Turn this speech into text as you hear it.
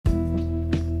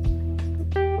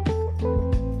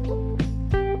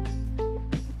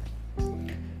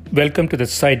Welcome to the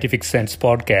Scientific Sense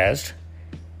podcast,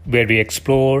 where we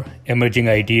explore emerging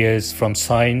ideas from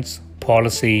science,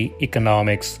 policy,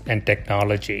 economics, and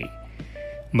technology.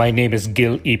 My name is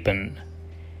Gil Eapen.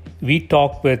 We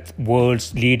talk with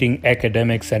world's leading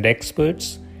academics and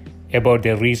experts about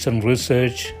their recent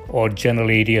research or general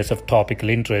areas of topical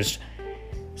interest.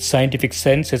 Scientific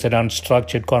Sense is an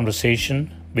unstructured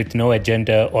conversation with no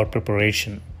agenda or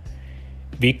preparation.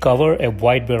 We cover a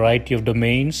wide variety of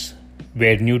domains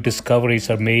where new discoveries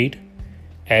are made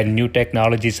and new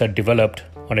technologies are developed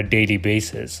on a daily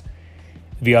basis.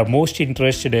 We are most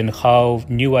interested in how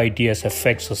new ideas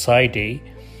affect society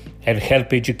and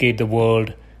help educate the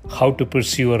world how to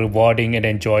pursue a rewarding and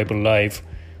enjoyable life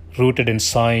rooted in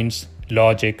science,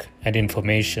 logic, and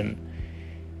information.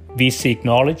 We seek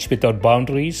knowledge without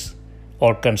boundaries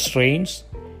or constraints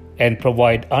and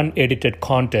provide unedited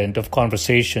content of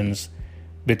conversations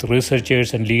with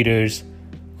researchers and leaders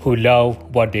who love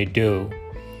what they do.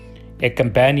 A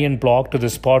companion blog to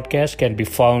this podcast can be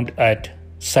found at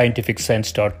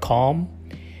scientificsense.com,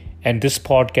 and this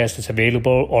podcast is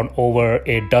available on over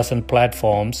a dozen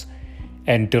platforms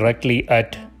and directly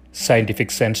at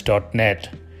scientificsense.net.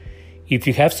 If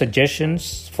you have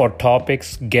suggestions for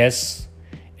topics, guests,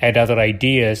 and other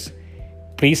ideas,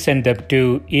 please send them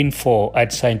to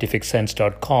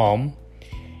info@scientificsense.com,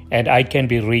 and I can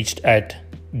be reached at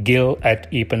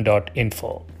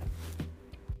gil@eapen.info.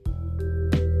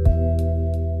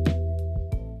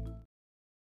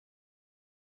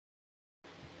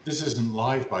 This isn't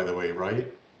live, by the way,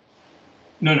 right?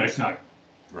 No, it's not.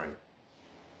 Right.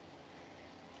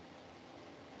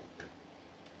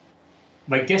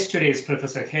 My guest today is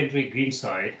Professor Henry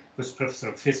Greenside, who's Professor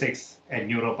of Physics and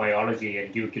Neurobiology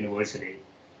at Duke University.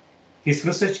 His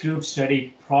research group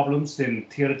studied problems in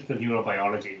theoretical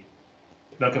neurobiology.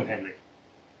 Welcome, Henry.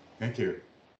 Thank you.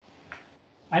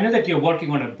 I know that you're working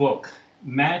on a book,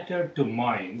 Matter to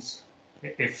Minds,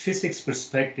 a physics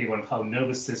perspective on how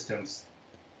nervous systems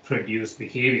produce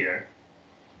behavior.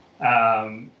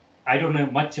 I don't know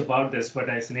much about this, but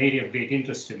it's an area of great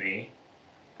interest to me.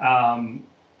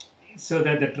 So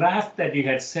that the draft that you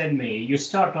had sent me, you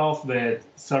start off with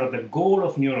sort of the goal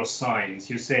of neuroscience.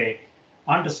 You say,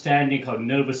 understanding how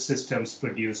nervous systems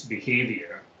produce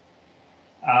behavior.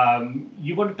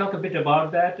 You want to talk a bit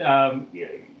about that?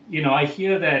 I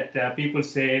hear that people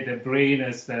say the brain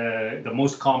is the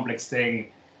most complex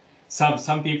thing.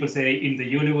 Some people say in the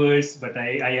universe, but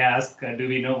I ask, do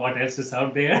we know what else is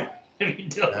out there? We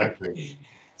don't. Exactly.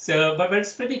 So, but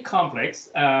it's pretty complex.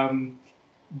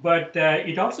 But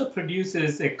it also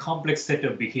produces a complex set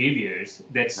of behaviors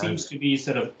that seems to be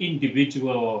sort of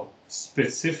individual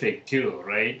specific too,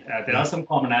 right? There are some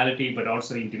commonality, but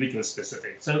also individual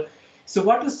specific. So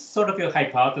what is sort of your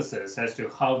hypothesis as to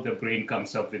how the brain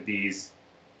comes up with these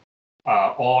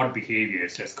odd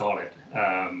behaviors, let's call it,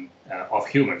 of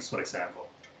humans, for example?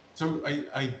 So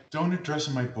I don't address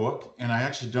in my book, and I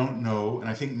actually don't know, and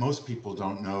I think most people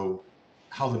don't know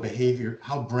how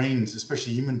brains,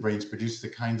 especially human brains, produce the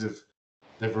kinds of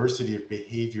diversity of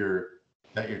behavior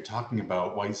that you're talking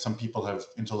about. Why some people have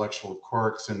intellectual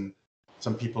quirks and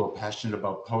some people are passionate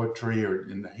about poetry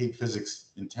and hate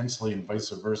physics intensely and vice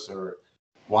versa, or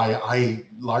why I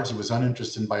largely was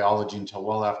uninterested in biology until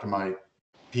well after my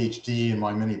PhD and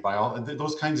my many biology,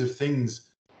 those kinds of things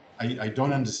I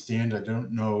don't understand. I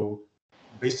don't know.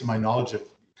 Based on my knowledge of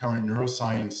current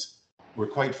neuroscience, we're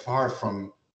quite far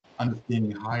from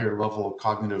understanding higher level of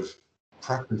cognitive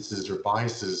preferences or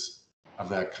biases of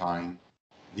that kind.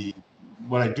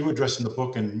 What I do address in the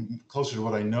book, and closer to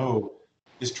what I know,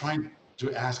 is trying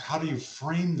to ask, how do you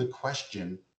frame the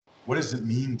question? What does it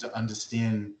mean to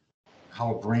understand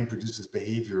how a brain produces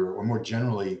behavior, or more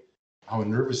generally, how a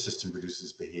nervous system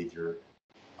produces behavior?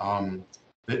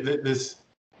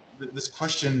 This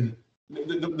question,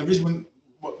 the reason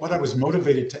what I was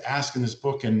motivated to ask in this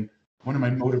book, and one of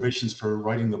my motivations for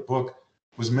writing the book,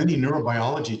 was many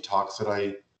neurobiology talks that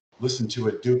I listened to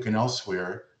at Duke and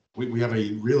elsewhere. We have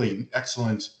a really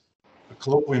excellent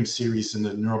colloquium series in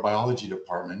the neurobiology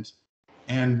department.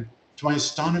 And to my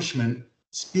astonishment,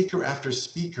 speaker after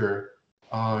speaker,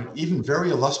 even very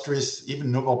illustrious,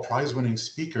 even Nobel Prize winning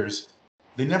speakers,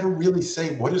 they never really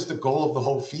say, what is the goal of the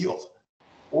whole field?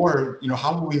 Or,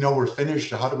 how do we know we're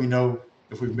finished? Or how do we know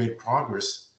if we've made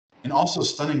progress? And also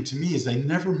stunning to me is they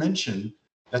never mention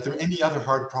that there are any other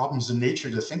hard problems in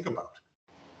nature to think about.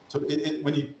 So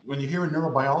when you hear a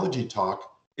neurobiology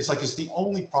talk, it's like it's the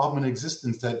only problem in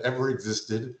existence that ever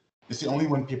existed. It's the only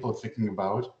one people are thinking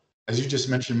about. As you just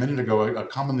mentioned a minute ago, a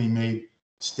commonly made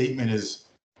statement is,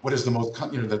 what is the most,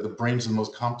 that the brain's the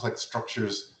most complex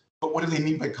structures, but what do they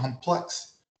mean by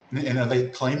complex? And are they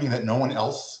claiming that no one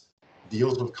else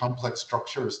deals with complex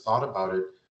structure, has thought about it.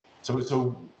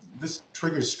 So this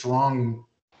triggers strong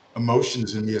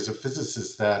emotions in me as a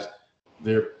physicist that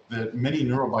many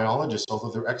neurobiologists,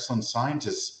 although they're excellent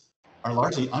scientists, are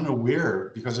largely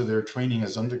unaware because of their training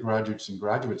as undergraduates and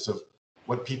graduates of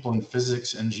what people in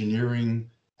physics, engineering,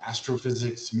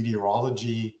 astrophysics,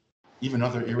 meteorology, even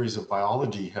other areas of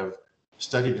biology have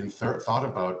studied and thought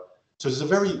about. So there's a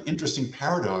very interesting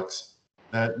paradox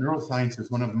that neuroscience is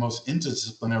one of the most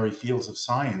interdisciplinary fields of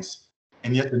science,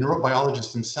 and yet the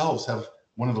neurobiologists themselves have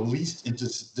one of the least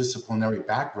interdisciplinary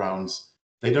backgrounds.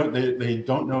 They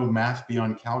don't know math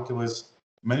beyond calculus.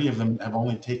 Many of them have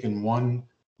only taken 1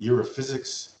 year of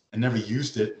physics and never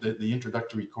used it. The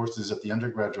introductory courses at the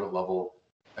undergraduate level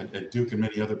at Duke and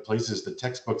many other places, the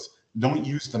textbooks don't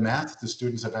use the math the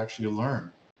students have actually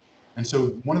learned. And so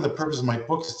one of the purposes of my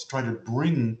book is to try to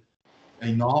bring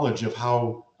a knowledge of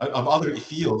other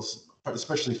fields,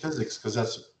 especially physics, because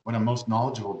that's what I'm most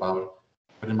knowledgeable about.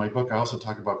 But in my book, I also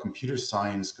talk about computer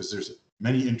science because there's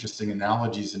many interesting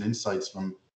analogies and insights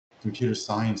from computer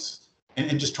science,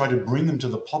 and just try to bring them to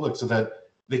the public so that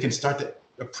they can start to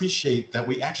appreciate that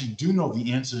we actually do know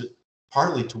the answer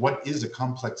partly to what is a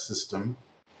complex system,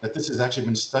 that this has actually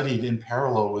been studied in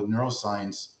parallel with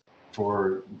neuroscience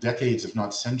for decades, if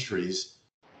not centuries,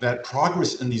 that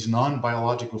progress in these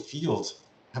non-biological fields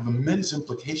have immense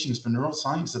implications for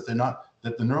neuroscience that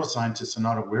the neuroscientists are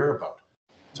not aware about.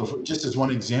 So just as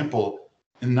one example,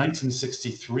 in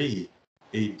 1963,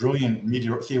 a brilliant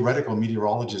theoretical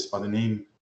meteorologist by the name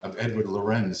of Edward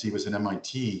Lorenz, he was at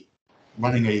MIT,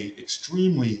 running a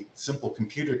extremely simple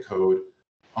computer code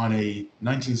on a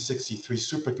 1963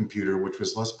 supercomputer, which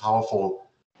was less powerful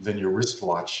than your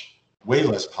wristwatch, way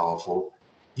less powerful.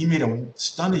 He made a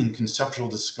stunning conceptual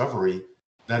discovery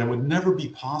that it would never be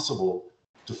possible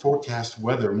to forecast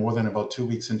weather more than about 2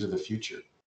 weeks into the future.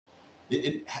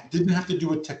 It didn't have to do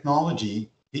with technology.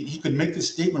 He could make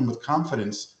this statement with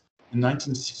confidence in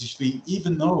 1963,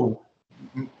 even though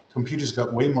computers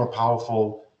got way more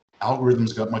powerful,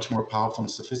 algorithms got much more powerful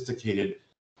and sophisticated,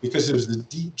 because there was the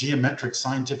deep geometric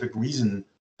scientific reason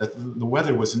that the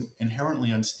weather was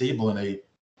inherently unstable in a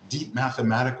deep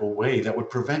mathematical way that would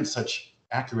prevent such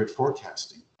accurate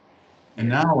forecasting. And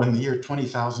now in the year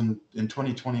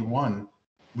 2021,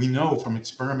 we know from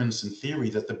experiments and theory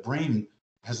that the brain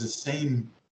has the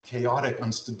same chaotic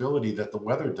instability that the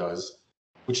weather does,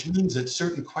 which means that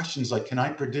certain questions like, can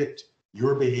I predict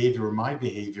your behavior or my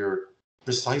behavior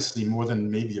precisely more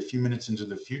than maybe a few minutes into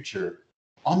the future,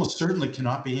 almost certainly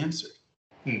cannot be answered.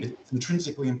 It's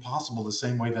intrinsically impossible, the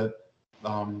same way that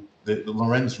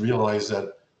Lorenz realized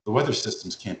that the weather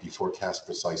systems can't be forecast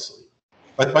precisely.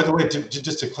 But by the way,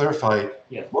 just to clarify,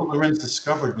 what Lorenz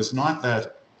discovered was not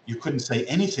that you couldn't say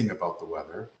anything about the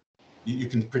weather. You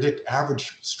can predict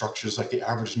average structures, like the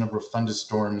average number of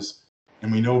thunderstorms,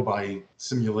 and we know by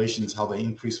simulations how they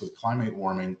increase with climate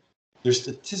warming. There's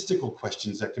statistical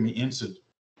questions that can be answered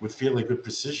with fairly good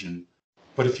precision.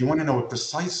 But if you want to know a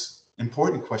precise,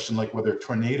 important question, like whether a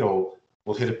tornado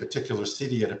will hit a particular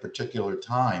city at a particular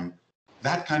time,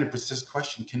 that kind of precise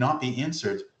question cannot be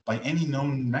answered by any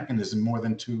known mechanism more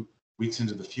than 2 weeks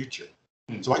into the future.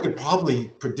 So I could probably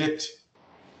predict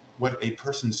what a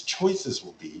person's choices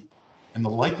will be and the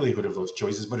likelihood of those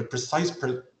choices, but a precise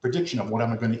prediction of what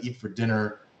am I going to eat for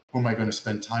dinner, who am I going to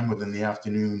spend time with in the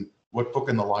afternoon, what book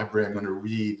in the library I'm going to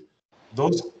read,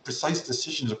 those precise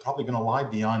decisions are probably going to lie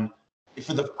beyond,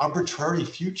 for the arbitrary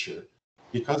future,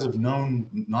 because of known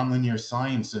nonlinear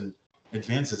science and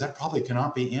advances, that probably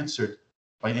cannot be answered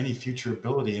by any future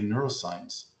ability in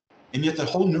neuroscience. And yet the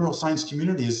whole neuroscience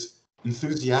community is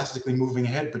enthusiastically moving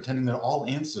ahead, pretending that all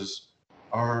answers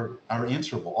are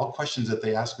answerable. All questions that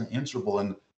they ask are answerable,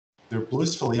 and they're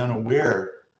blissfully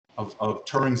unaware of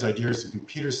Turing's ideas in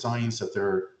computer science, that there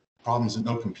are problems that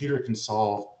no computer can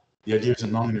solve, the ideas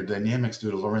in nonlinear dynamics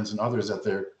due to Lorenz and others, that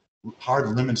there are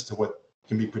hard limits to what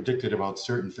can be predicted about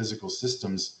certain physical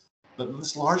systems. But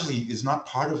this largely is not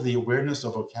part of the awareness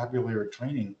of vocabulary or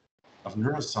training of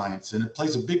neuroscience, and it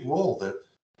plays a big role. That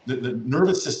the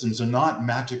nervous systems are not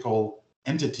magical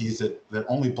entities that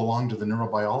only belong to the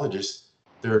neurobiologists.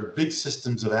 They're big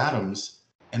systems of atoms,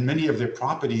 and many of their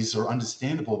properties are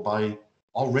understandable by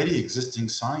already existing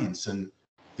science. And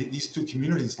these two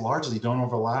communities largely don't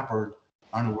overlap or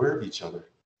aren't aware of each other.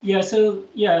 So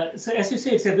as you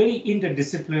say, it's a very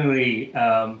interdisciplinary.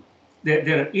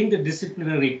 There are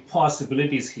interdisciplinary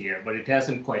possibilities here, but it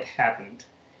hasn't quite happened.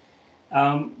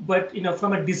 But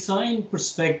from a design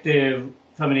perspective,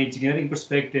 from an engineering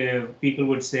perspective, people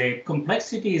would say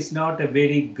complexity is not a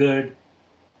very good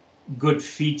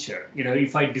feature.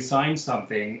 If I design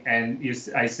something and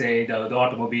I say the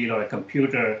automobile or a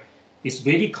computer is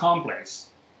very complex,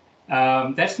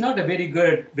 that's not a very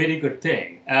good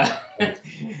thing.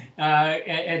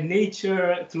 And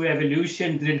nature, through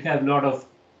evolution, didn't have a lot of,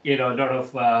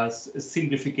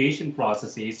 simplification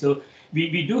processes. So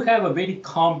we do have a very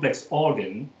complex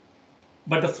organ,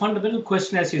 but the fundamental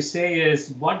question, as you say,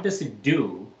 is what does it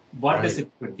do? What does Right.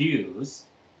 it produce?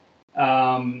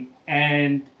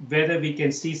 And whether we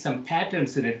can see some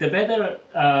patterns in it. The weather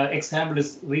example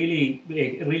is really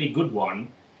a really good one.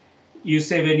 You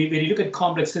say when you look at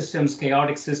complex systems,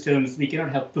 chaotic systems, we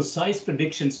cannot have precise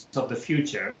predictions of the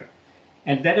future.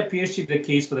 And that appears to be the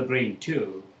case for the brain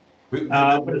too.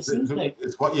 But it seems like,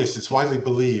 Yes, it's widely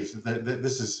believed that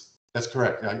that's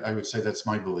correct. I would say that's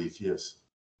my belief. Yes.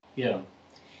 yeah.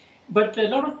 But a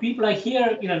lot of people I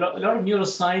hear, a lot of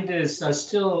neuroscientists are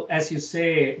still, as you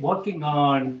say, working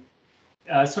on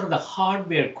sort of the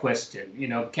hardware question.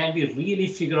 Can we really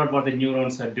figure out what the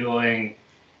neurons are doing?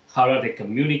 How are they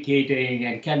communicating?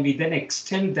 And can we then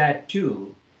extend that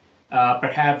to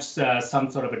perhaps some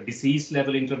sort of a disease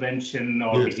level intervention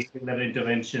or Yes. behavior level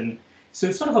intervention? So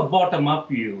it's sort of a bottom up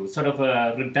view, sort of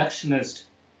a reductionist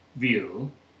view.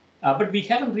 But we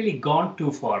haven't really gone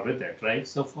too far with it, right,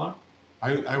 so far?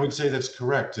 I would say that's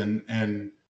correct.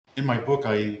 And in my book,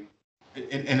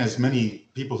 and as many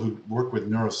people who work with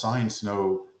neuroscience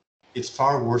know, it's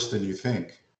far worse than you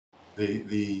think.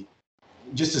 The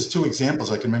just as two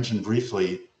examples I can mention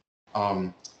briefly,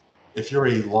 if you're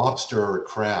a lobster or a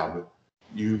crab,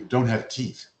 you don't have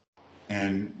teeth.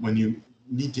 And when you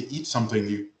need to eat something,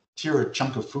 you tear a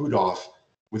chunk of food off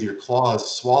with your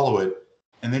claws, swallow it,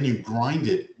 and then you grind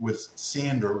it with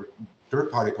sand or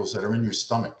dirt particles that are in your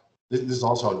stomach. This is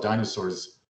also how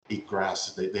dinosaurs eat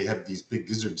grass. They have these big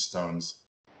gizzard stones.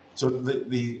 So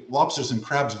the lobsters and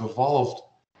crabs have evolved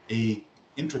a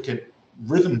intricate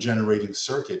rhythm generating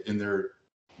circuit in their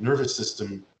nervous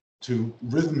system to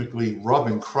rhythmically rub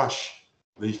and crush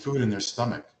the food in their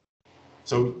stomach.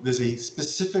 So there's a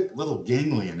specific little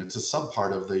ganglion, it's a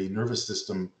subpart of the nervous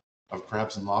system of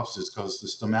crabs and lobsters called the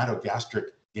stomatogastric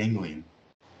ganglion.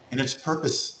 And its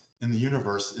purpose in the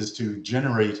universe is to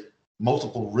generate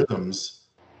multiple rhythms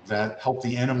that help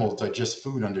the animal digest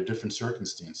food under different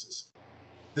circumstances.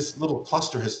 This little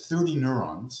cluster has 30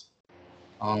 neurons,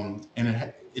 and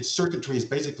its circuitry is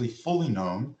basically fully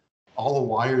known. All the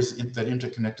wires that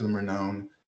interconnect them are known.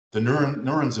 The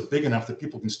neurons are big enough that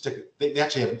people can stick. They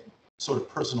actually have sort of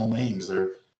personal names.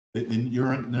 The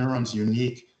neuron's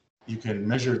unique. You can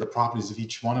measure the properties of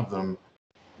each one of them.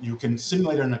 You can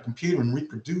simulate it on a computer and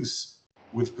reproduce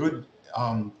with good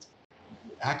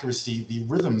accuracy the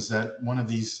rhythms that one of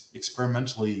these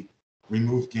experimentally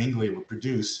removed ganglia would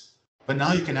produce. But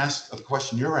now you can ask the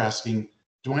question you're asking,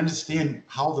 do I understand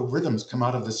how the rhythms come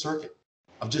out of the circuit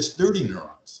of just 30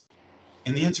 neurons?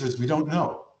 And the answer is we don't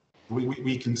know.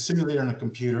 We can simulate on a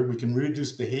computer, we can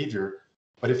reduce behavior,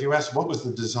 but if you ask what was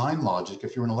the design logic,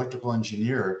 if you're an electrical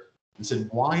engineer, and said,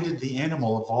 why did the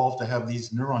animal evolve to have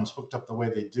these neurons hooked up the way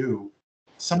they do?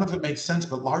 Some of it makes sense,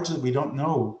 but largely we don't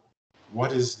know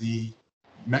what is the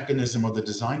mechanism or the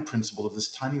design principle of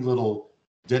this tiny little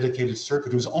dedicated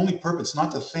circuit whose only purpose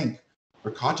not to think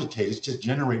or cogitate is just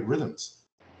generate rhythms.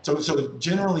 So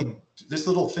generally, this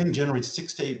little thing generates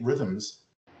 6 to 8 rhythms.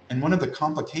 And one of the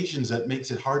complications that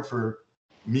makes it hard for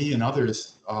me and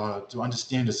others to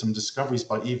understand is some discoveries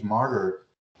by Eve Marder,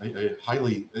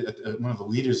 one of the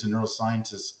leaders in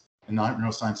neuroscience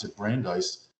at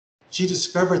Brandeis. She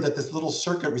discovered that this little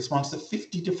circuit responds to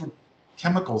 50 different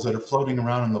chemicals that are floating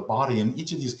around in the body, and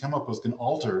each of these chemicals can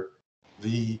alter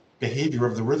the behavior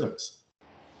of the rhythms.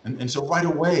 And so right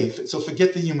away, so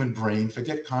forget the human brain,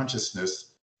 forget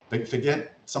consciousness,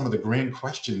 forget some of the grand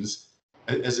questions.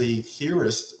 As a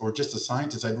theorist or just a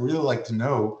scientist, I'd really like to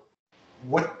know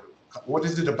what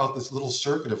is it about this little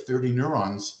circuit of 30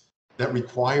 neurons that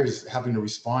requires having to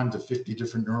respond to 50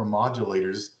 different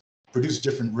neuromodulators, produce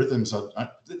different rhythms.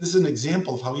 This is an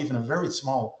example of how even a very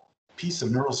small piece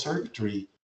of neural circuitry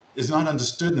is not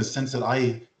understood in the sense that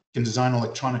I can design an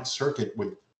electronic circuit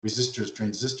with resistors,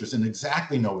 transistors, and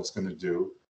exactly know what it's going to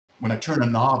do. When I turn a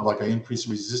knob, like I increase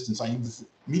resistance, I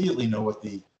immediately know if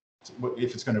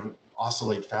it's going to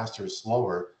oscillate faster or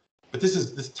slower. But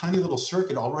this tiny little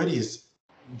circuit already is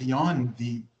beyond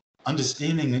the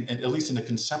understanding, at least in a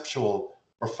conceptual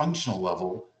or functional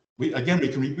level. We can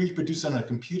reproduce on a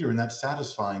computer, and that's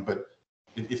satisfying. But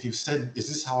if you said, is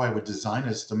this how I would design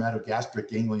a stomatogastric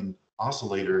ganglion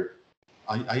oscillator?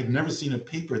 I've never seen a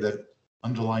paper that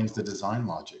underlines the design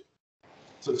logic.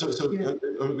 So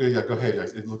yeah, go ahead.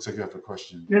 It looks like you have a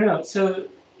question. No. So,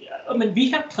 I mean, we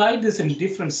have tried this in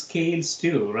different scales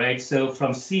too, right? So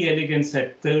from C. elegans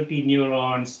at 30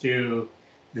 neurons to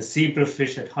the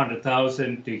zebrafish at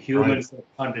 100,000 to Right. humans at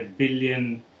 100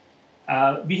 billion.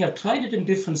 We have tried it in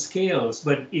different scales,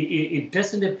 but it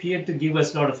doesn't appear to give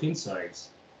us a lot of insights.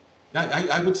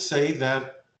 I would say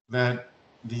that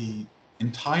the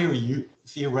entire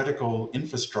theoretical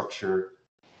infrastructure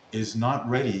is not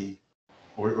ready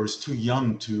or is too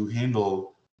young to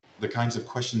handle the kinds of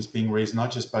questions being raised,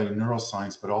 not just by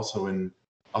neuroscience, but also in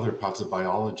other parts of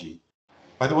biology.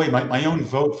 By the way, my own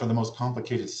vote for the most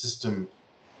complicated system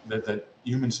that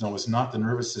humans know is not the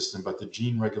nervous system, but the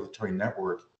gene regulatory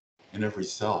network in every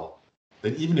cell.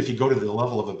 That even if you go to the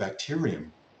level of a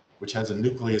bacterium, which has a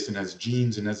nucleus and has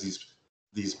genes and has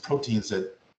these proteins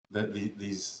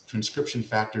these transcription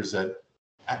factors that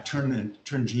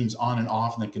turn genes on and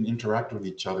off and they can interact with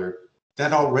each other,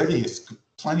 that already is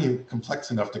plenty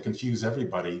complex enough to confuse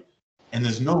everybody. And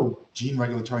there's no gene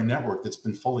regulatory network that's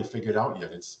been fully figured out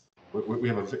yet. We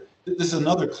have this is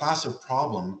another class of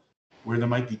problem where there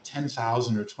might be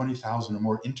 10,000 or 20,000 or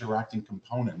more interacting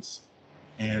components,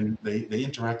 and they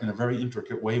interact in a very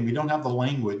intricate way. And we don't have the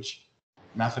language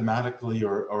mathematically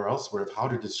or elsewhere of how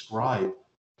to describe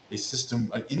a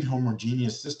system, an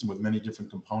inhomogeneous system with many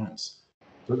different components.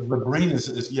 So the brain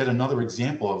is yet another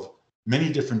example of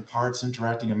many different parts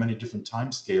interacting in many different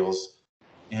time scales.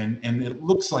 And it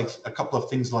looks like a couple of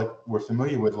things like we're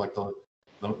familiar with, like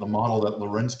the model that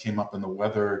Lorenz came up in the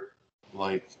weather,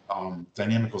 like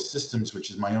dynamical systems, which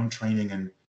is my own training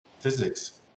in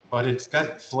physics. But it's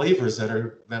got flavors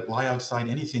that lie outside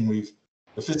anything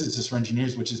the physicists or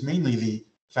engineers, which is mainly the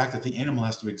fact that the animal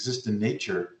has to exist in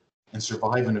nature and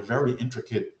survive in a very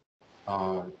intricate,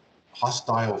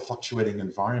 hostile, fluctuating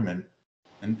environment.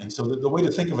 And so the way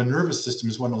to think of a nervous system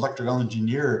is what an electrical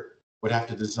engineer would have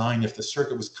to design if the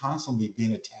circuit was constantly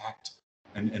being attacked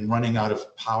and running out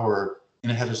of power,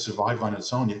 and it had to survive on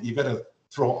its own. You've got to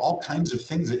throw all kinds of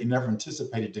things that you never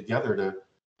anticipated together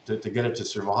to get it to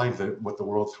survive what the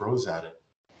world throws at it.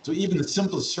 So even the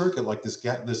simplest circuit like this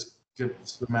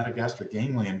somatogastric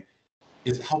ganglion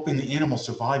is helping the animal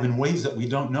survive in ways that we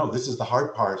don't know. This is the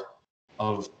hard part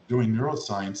of doing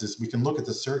neuroscience, is we can look at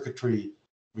the circuitry,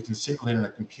 we can simulate in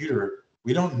a computer.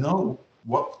 We don't know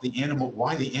why the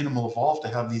animal evolved to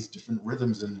have these different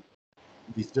rhythms and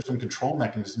these different control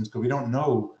mechanisms, because we don't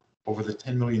know over the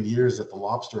 10 million years that the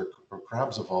lobster or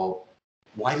crabs evolved,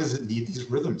 why does it need these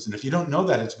rhythms? And if you don't know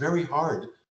that, it's very hard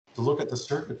to look at the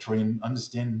circuitry and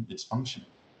understand its function.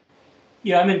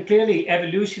 Yeah, I mean, clearly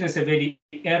evolution is a very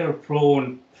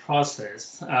error-prone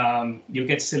process. You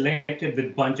get selected with a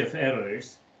bunch of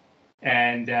errors,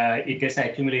 and it gets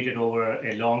accumulated over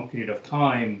a long period of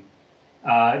time.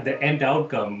 The end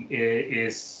outcome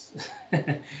is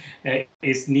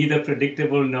is neither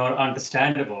predictable nor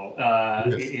understandable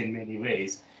in many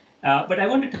ways. But I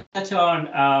wanted to touch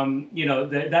on,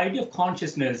 the idea of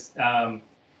consciousness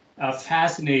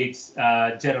fascinates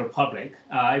general public.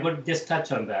 I would just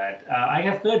touch on that. I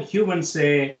have heard humans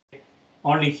say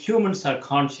only humans are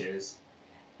conscious,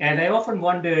 and I often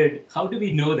wondered, how do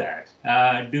we know that?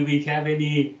 Do we have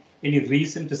any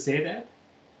reason to say that?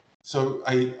 So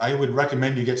I would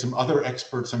recommend you get some other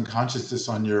experts on consciousness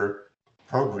on your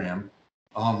program.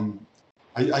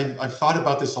 I've thought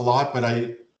about this a lot, but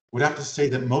I would have to say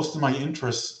that most of my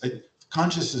interests,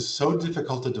 consciousness is so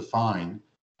difficult to define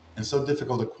and so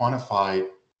difficult to quantify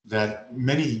that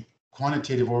many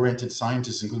quantitative-oriented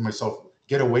scientists, including myself,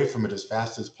 get away from it as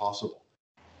fast as possible.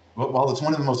 But while it's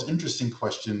one of the most interesting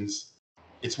questions,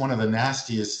 it's one of the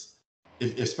nastiest,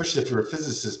 especially if you're a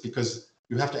physicist, because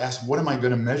you have to ask, what am I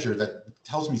going to measure that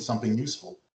tells me something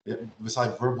useful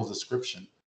besides verbal description?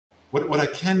 What I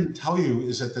can tell you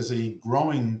is that there's a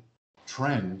growing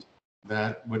trend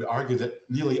that would argue that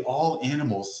nearly all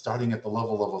animals, starting at the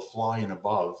level of a fly and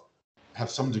above, have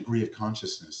some degree of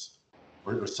consciousness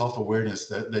or self-awareness,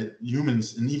 that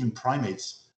humans and even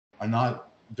primates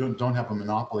don't have a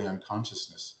monopoly on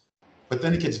consciousness. But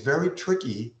then it gets very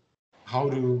tricky how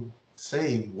to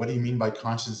say, what do you mean by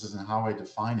consciousness and how I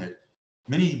define it?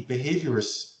 Many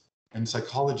behaviorists and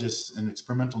psychologists and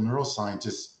experimental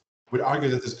neuroscientists would argue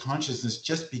that there's consciousness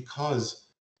just because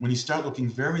when you start looking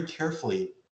very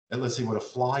carefully at, let's say, what a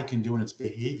fly can do in its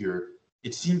behavior,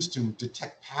 it seems to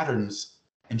detect patterns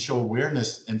and show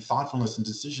awareness and thoughtfulness and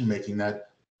decision making that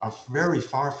are very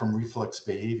far from reflex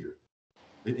behavior.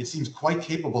 It seems quite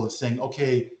capable of saying,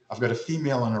 okay, I've got a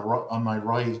female on my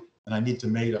right and I need to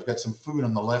mate. I've got some food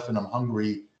on the left and I'm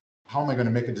hungry. How am I going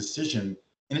to make a decision?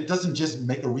 And it doesn't just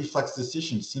make a reflex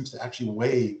decision. It seems to actually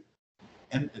weigh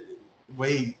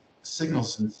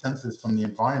signals and senses from the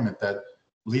environment that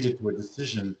lead it to a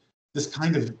decision. This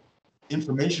kind of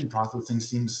information processing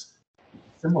seems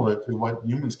similar to what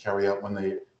humans carry out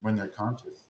when they're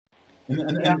conscious.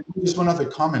 And just one other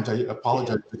comment. I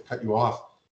apologize to cut you off.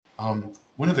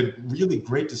 One of the really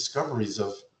great discoveries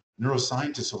of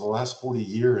neuroscientists over the last 40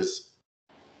 years,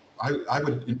 I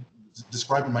would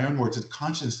describe in my own words, that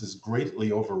consciousness is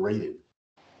greatly overrated.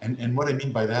 And what I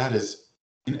mean by that is,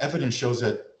 evidence shows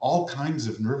that all kinds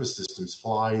of nervous systems,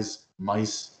 flies,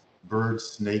 mice, birds,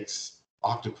 snakes,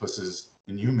 octopuses,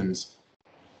 and humans,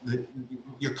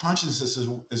 your consciousness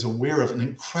is aware of an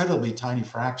incredibly tiny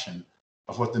fraction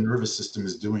of what the nervous system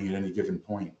is doing at any given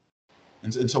point.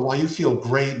 And so while you feel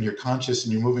great and you're conscious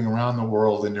and you're moving around the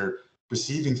world and you're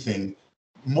perceiving things,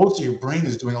 most of your brain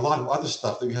is doing a lot of other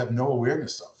stuff that you have no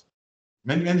awareness of.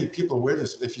 Many people are aware of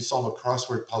this. If you solve a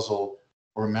crossword puzzle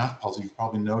or a math puzzle, you've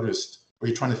probably noticed, or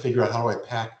you're trying to figure out how do I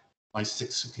pack my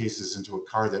 6 suitcases into a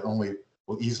car that only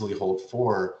will easily hold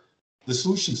 4, the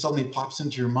solution suddenly pops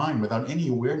into your mind without any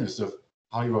awareness of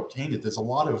how you obtained it. There's a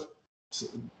lot of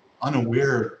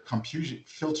unaware computing,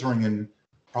 filtering and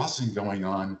processing going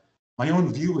on. My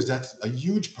own view is that's a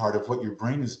huge part of what your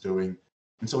brain is doing.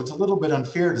 And so it's a little bit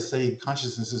unfair to say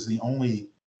consciousness is the only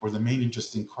or the main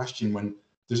interesting question when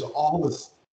there's all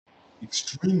this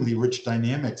extremely rich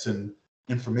dynamics and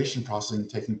information processing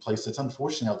taking place that's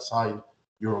unfortunately outside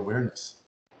your awareness.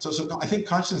 So I think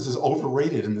consciousness is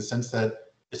overrated in the sense that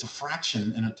it's a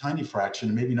fraction, and a tiny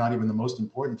fraction, maybe not even the most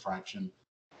important fraction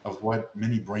of what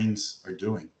many brains are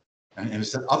doing. And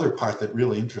it's that other part that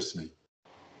really interests me.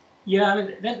 Yeah, I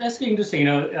mean, that's very interesting.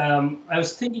 I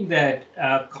was thinking that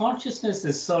consciousness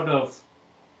is sort of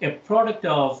a product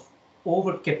of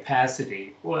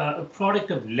overcapacity, or a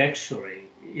product of luxury.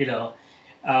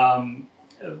 Um,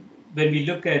 when we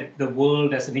look at the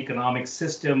world as an economic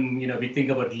system, we think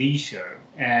about leisure,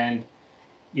 and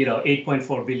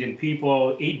 8.4 billion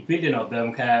people, 8 billion of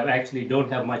them don't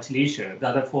have much leisure. The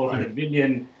other 400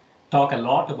 billion talk a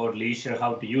lot about leisure,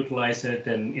 how to utilize it,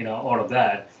 and all of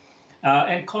that.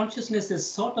 And consciousness is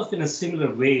sort of in a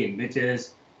similar vein, which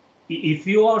is if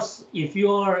you are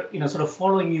sort of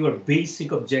following your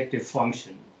basic objective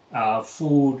function,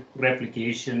 food,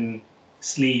 replication,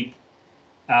 sleep,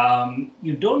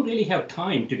 you don't really have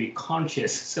time to be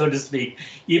conscious, so to speak,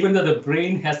 even though the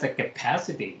brain has the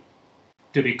capacity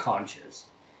to be conscious.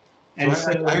 And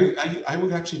so I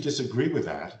would actually disagree with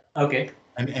that. Okay.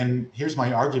 And here's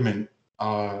my argument.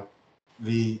 You're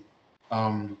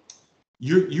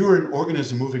an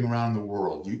organism moving around the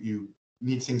world. You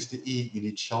need things to eat. You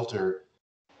need shelter.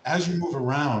 As you move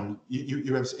around,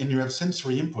 you have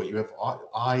sensory input. You have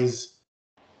eyes.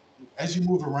 As you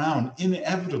move around,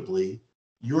 inevitably,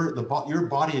 your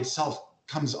body itself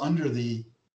comes under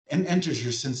and enters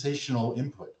your sensational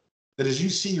input. That as you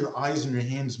see your eyes and your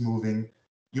hands moving,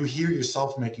 you hear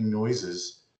yourself making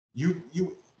noises. You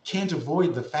can't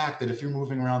avoid the fact that if you're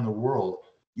moving around the world,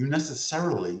 your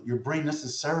brain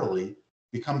necessarily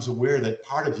becomes aware that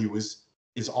part of you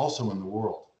is also in the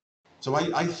world. So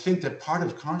I think that part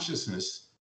of consciousness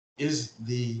is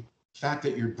the fact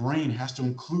that your brain has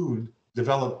to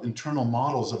develop internal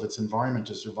models of its environment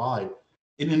to survive.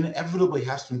 It inevitably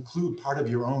has to include part of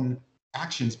your own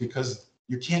actions because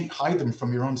you can't hide them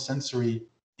from your own sensory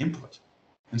input.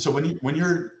 And so when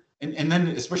you're and then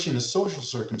especially in a social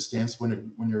circumstance,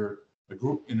 when you're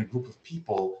in a group of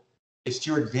people, it's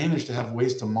to your advantage to have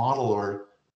ways to model or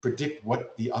predict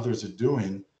what the others are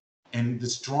doing. And the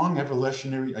strong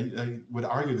evolutionary, I would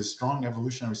argue, the strong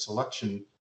evolutionary selection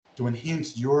to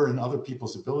enhance your and other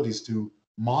people's abilities to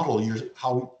model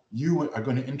how you are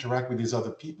going to interact with these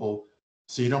other people,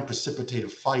 so you don't precipitate a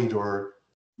fight or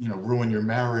ruin your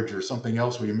marriage or something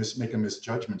else where you make a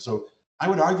misjudgment. So I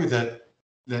would argue that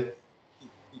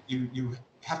you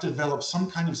have to develop some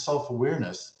kind of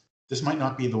self-awareness. This might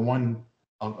not be the one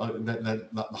that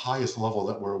the highest level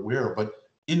that we're aware of, but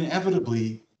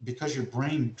inevitably, because your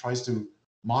brain tries to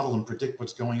model and predict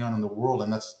what's going on in the world,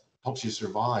 and that helps you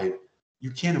survive,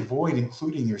 you can't avoid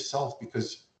including yourself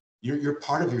because you're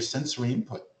part of your sensory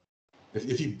input.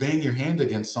 If you bang your hand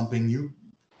against something, you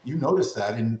notice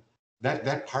that, and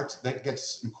that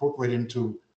gets incorporated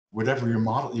into whatever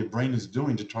your brain is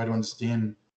doing to try to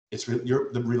understand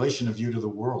the relation of you to the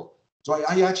world. So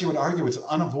I actually would argue it's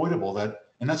unavoidable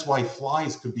and that's why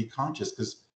flies could be conscious,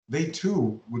 because they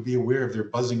too would be aware of their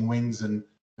buzzing wings, and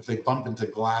if they bump into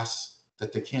glass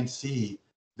that they can't see,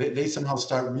 they somehow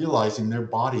start realizing their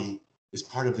body is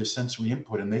part of their sensory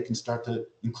input, and they can start to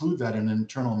include that in an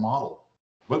internal model.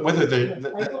 Whether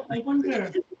I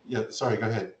wonder. Yeah, sorry, go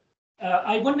ahead.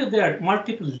 I wonder if there are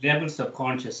multiple levels of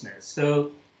consciousness.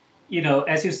 So,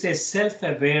 as you say,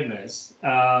 self-awareness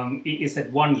is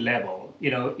at one level.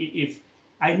 If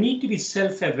I need to be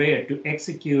self-aware to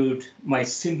execute my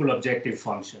simple objective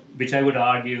function, which I would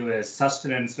argue is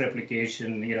sustenance,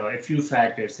 replication, a few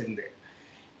factors in there.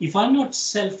 If I'm not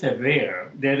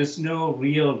self-aware, there is no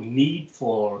real need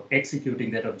for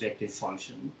executing that objective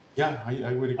function. Yeah,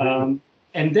 I would agree.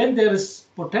 And then there is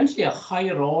potentially a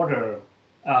higher order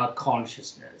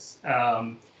consciousness,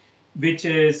 which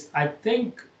is, I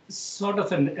think, sort of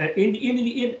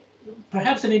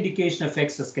perhaps an indication of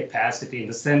excess capacity in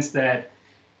the sense that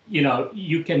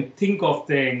you can think of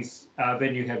things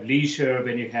when you have leisure,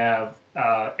 when you have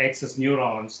excess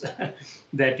neurons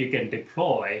that you can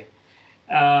deploy.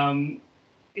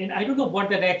 And I don't know what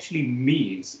that actually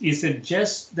means. Is it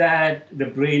just that the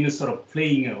brain is sort of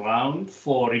playing around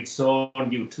for its own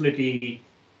utility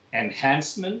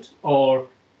enhancement, or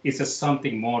is there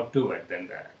something more to it than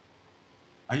that?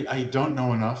 I don't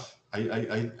know enough.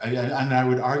 And I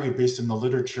would argue, based on the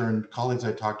literature and colleagues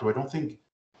I talked to,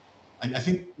 I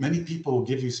think many people will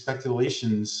give you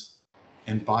speculations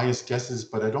and biased guesses,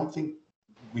 but I don't think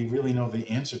we really know the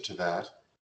answer to that.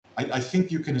 I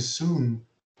think you can assume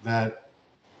that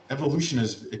evolution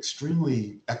is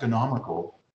extremely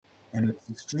economical, and it's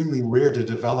extremely rare to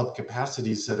develop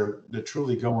capacities that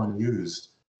truly go unused.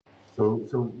 So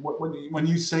when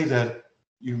you say that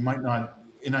you might not,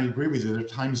 and I agree with you, there are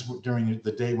times during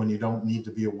the day when you don't need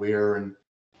to be aware, and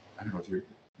I don't know if you're,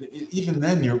 even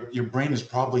then your brain is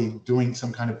probably doing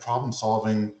some kind of problem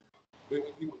solving.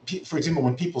 For example,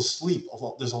 when people sleep,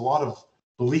 there's a lot of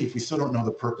belief. We still don't know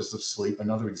the purpose of sleep.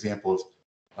 Another example of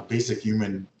a basic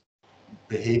human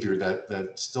behavior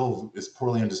that still is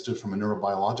poorly understood from a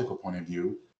neurobiological point of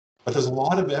view. But there's a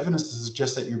lot of evidence to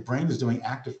suggest that your brain is doing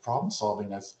active problem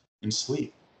solving as in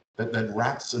sleep. That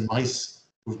rats and mice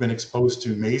who've been exposed to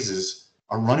mazes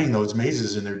are running those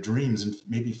mazes in their dreams and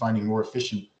maybe finding more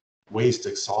efficient ways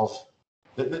to solve.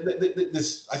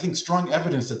 This, I think, strong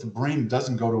evidence that the brain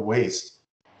doesn't go to waste.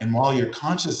 And while your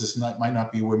consciousness might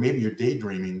not be where maybe you're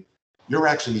daydreaming, you're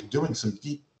actually doing some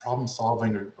deep problem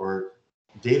solving or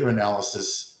data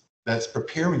analysis that's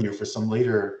preparing you for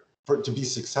to be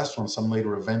successful in some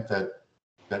later event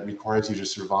that requires you to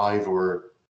survive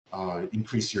or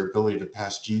increase your ability to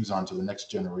pass genes on to the next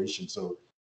generation. So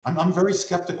I'm very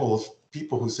skeptical of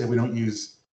people who say we don't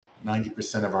use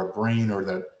 90% of our brain, or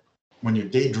that when you're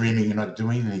daydreaming, you're not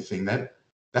doing anything.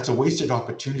 That's a wasted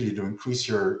opportunity to increase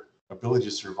your ability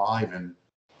to survive. And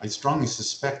I strongly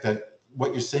suspect that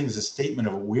what you're saying is a statement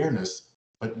of awareness,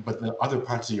 but the other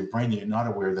parts of your brain that you're not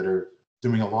aware that are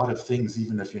doing a lot of things,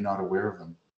 even if you're not aware of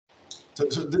them.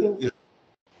 Yeah,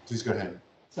 please go ahead.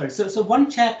 Sorry. So one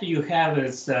chapter you have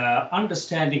is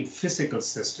understanding physical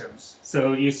systems.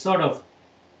 So you sort of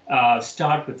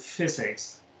start with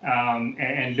physics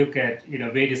and look at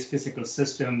various physical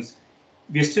systems.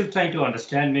 We're still trying to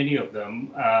understand many of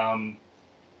them,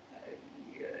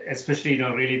 especially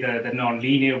really the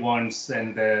nonlinear ones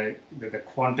and the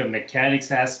quantum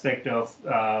mechanics aspect of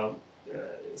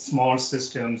small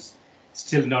systems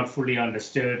still not fully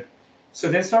understood. So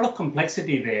there's a lot of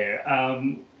complexity there.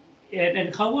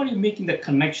 And how are you making the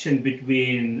connection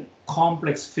between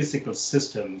complex physical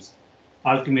systems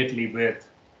ultimately with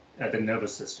the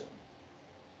nervous system?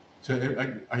 So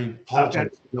I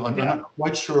apologize. I'm not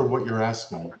quite sure what you're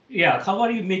asking. Yeah, how are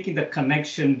you making the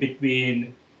connection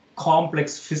between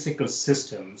complex physical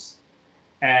systems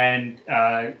and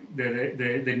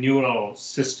the neural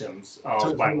systems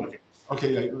of biology?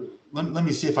 Okay, let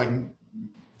me see if I can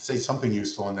say something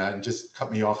useful on that, and just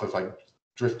cut me off if I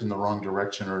drift in the wrong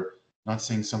direction or not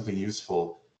saying something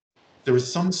useful. There are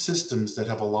some systems that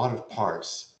have a lot of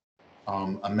parts.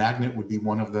 A magnet would be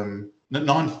one of them.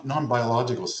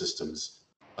 Non-biological systems,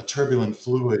 a turbulent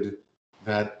fluid,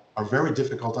 that are very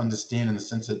difficult to understand in the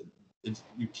sense that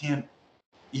you can't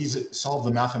solve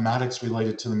the mathematics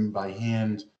related to them by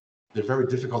hand. They're very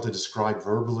difficult to describe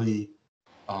verbally.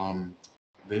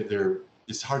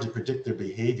 It's hard to predict their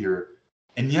behavior.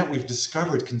 And yet we've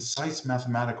discovered concise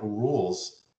mathematical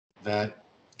rules that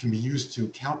can be used to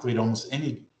calculate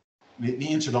the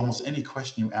answer to almost any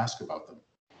question you ask about them.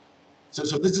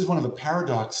 So this is one of the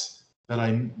paradoxes that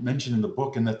I mentioned in the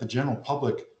book, and that the general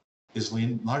public is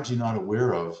largely not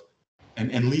aware of,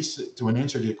 and leads to an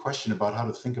answer to your question about how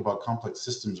to think about complex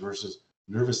systems versus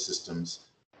nervous systems.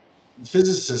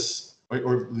 Physicists,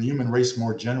 or the human race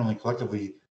more generally,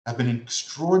 collectively, have been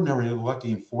extraordinarily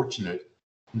lucky and fortunate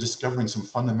in discovering some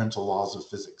fundamental laws of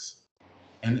physics,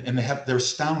 and they're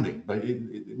astounding. But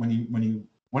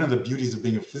one of the beauties of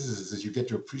being a physicist is you get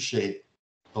to appreciate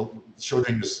the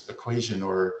Schrödinger's equation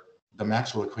or the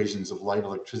Maxwell equations of light,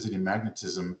 electricity, and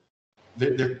magnetism.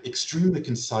 They're extremely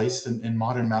concise in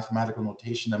modern mathematical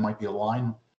notation that might be a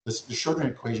line The Schrodinger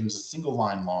equation is a single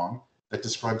line long that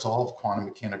describes all of quantum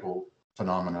mechanical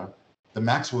phenomena. The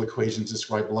Maxwell equations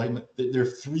describe light. They're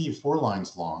 3 or 4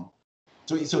 lines long.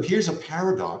 So here's a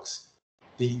paradox.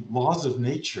 The laws of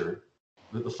nature,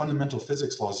 the fundamental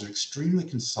physics laws, are extremely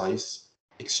concise,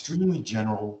 extremely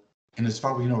general, and as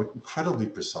far as we know, incredibly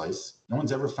precise. No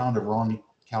one's ever found a wrong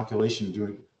calculation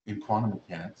doing in quantum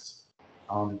mechanics.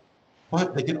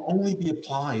 But they can only be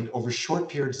applied over short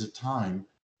periods of time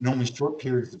and only short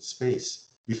periods of space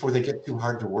before they get too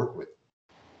hard to work with.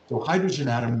 So hydrogen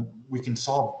atom, we can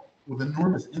solve with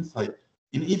enormous insight.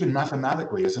 And even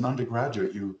mathematically, as an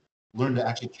undergraduate, you learn to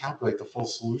actually calculate the full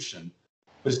solution.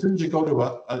 But as soon as you go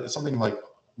to something like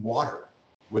water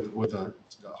with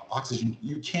oxygen,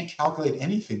 you can't calculate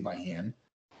anything by hand,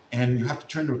 and you have to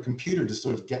turn to a computer to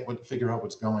sort of figure out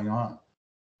what's going on.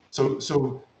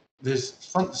 So there's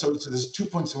 2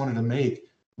 points I wanted to make.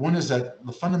 One is that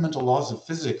the fundamental laws of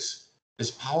physics,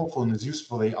 as powerful and as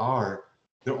useful they are,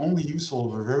 they're only useful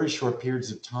over very short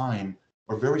periods of time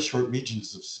or very short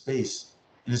regions of space.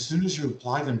 And as soon as you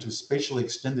apply them to spatially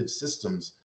extended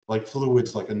systems, like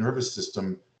fluids, like a nervous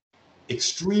system,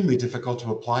 extremely difficult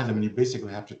to apply them, and you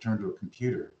basically have to turn to a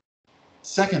computer.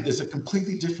 Second, there's a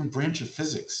completely different branch of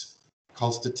physics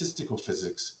called statistical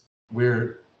physics,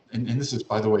 where, and this is,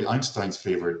 by the way, Einstein's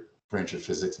favorite branch of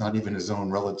physics, not even his own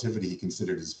relativity he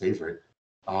considered his favorite,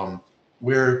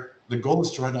 where the goal is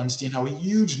to try to understand how a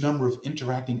huge number of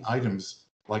interacting items,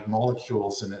 like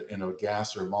molecules in a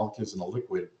gas or molecules in a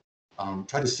liquid,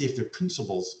 try to see if they're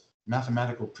principles,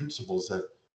 mathematical principles that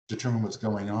determine what's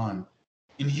going on.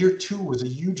 And here too was a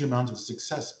huge amount of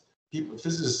success. People,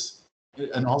 physicists,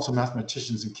 and also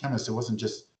mathematicians and chemists, it wasn't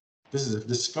just physicists,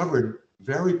 discovered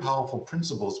very powerful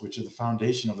principles, which are the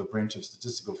foundation of the branch of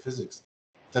statistical physics,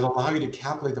 that allow you to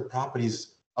calculate the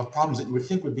properties of problems that you would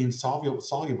think would be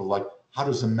insoluble, like how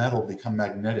does a metal become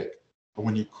magnetic? Or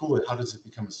when you cool it, how does it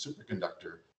become a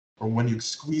superconductor? Or when you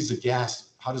squeeze a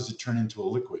gas, how does it turn into a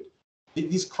liquid?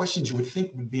 These questions you would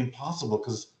think would be impossible,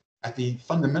 because at the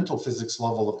fundamental physics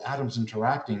level of atoms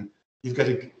interacting, you've got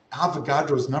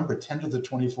Avogadro's number, 10 to the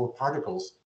 24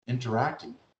 particles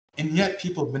interacting. And yet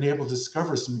people have been able to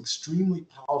discover some extremely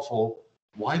powerful,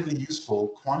 widely useful,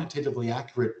 quantitatively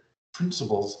accurate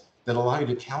principles that allow you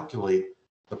to calculate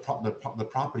the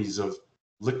properties of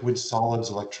liquids, solids,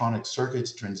 electronic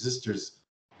circuits, transistors,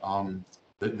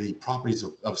 the properties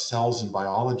of cells in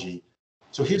biology.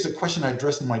 So here's a question I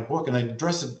address in my book, and I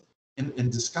address it in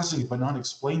discussing it but not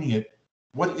explaining it.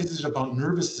 What is it about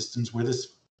nervous systems where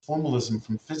this formalism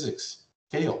from physics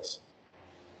fails?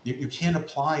 You can't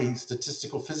apply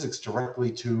statistical physics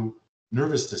directly to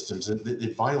nervous systems.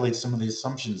 It violates some of the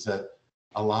assumptions that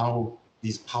allow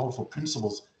these powerful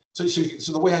principles. So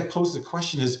the way I pose the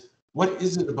question is, what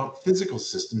is it about physical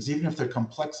systems, even if they're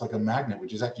complex like a magnet,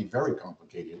 which is actually very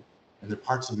complicated, and the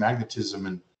parts of magnetism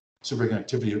and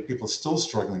superconductivity that people are still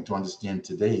struggling to understand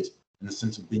to date in the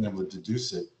sense of being able to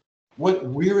deduce it.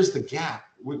 Where is the gap?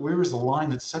 Where is the line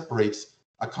that separates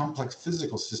a complex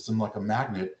physical system like a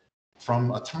magnet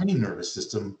from a tiny nervous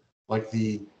system like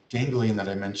the ganglion that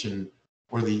I mentioned,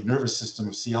 or the nervous system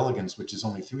of C. elegans, which is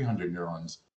only 300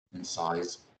 neurons in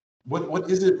size? What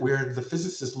is it where the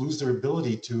physicists lose their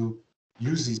ability to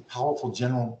use these powerful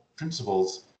general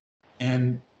principles?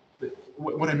 And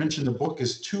what I mentioned in the book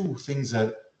is two things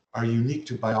that are unique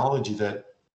to biology that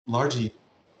largely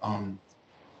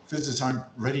physicists aren't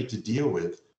ready to deal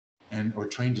with or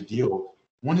trained to deal.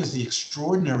 One is the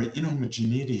extraordinary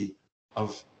inhomogeneity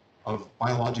of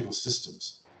biological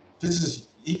systems. Physicists,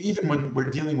 even when we're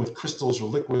dealing with crystals or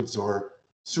liquids or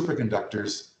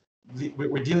superconductors,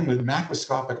 we're dealing with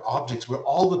macroscopic objects where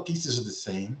all the pieces are the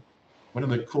same. One of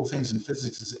the cool things in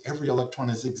physics is every electron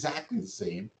is exactly the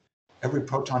same. Every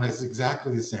proton is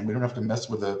exactly the same. We don't have to mess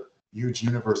with a huge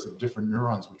universe of different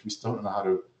neurons, which we still don't know how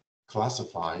to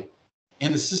classify.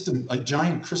 And the system, a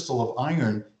giant crystal of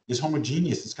iron, is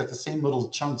homogeneous. It's got the same little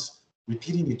chunks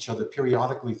repeating each other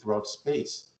periodically throughout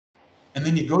space. And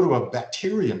then you go to a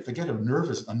bacterium, forget a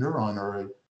neuron or a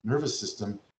nervous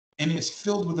system, and it's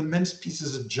filled with immense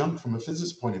pieces of junk from a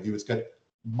physics point of view. It's got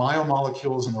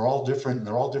biomolecules, and they're all different, and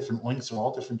they're all different lengths, they're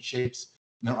all different shapes,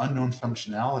 and they're unknown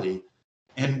functionality.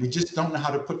 And we just don't know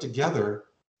how to put together,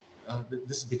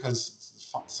 this is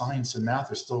because science and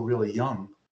math are still really young.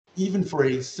 Even for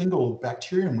a single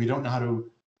bacterium, we don't know how to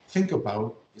think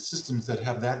about systems that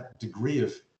have that degree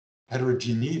of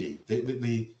heterogeneity.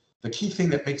 The key thing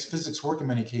that makes physics work in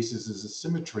many cases is the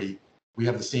symmetry. We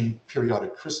have the same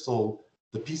periodic crystal,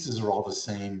 the pieces are all the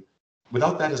same.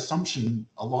 Without that assumption,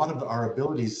 a lot of our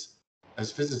abilities as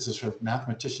physicists or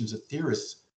mathematicians or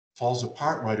theorists falls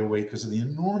apart right away because of the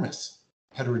enormous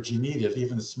heterogeneity of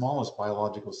even the smallest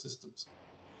biological systems.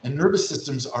 And nervous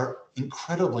systems are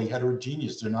incredibly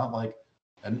heterogeneous. They're not like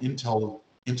an Intel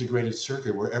integrated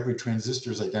circuit where every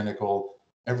transistor is identical,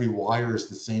 every wire is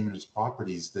the same in its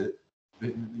properties. That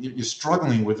you're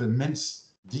struggling with immense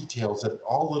details that are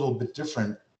all a little bit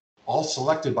different, all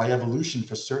selected by evolution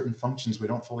for certain functions we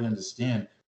don't fully understand.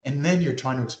 And then you're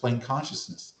trying to explain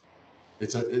consciousness.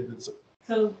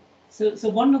 So, so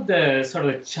one of the sort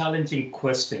of challenging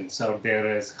questions out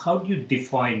there is, how do you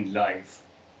define life?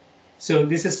 So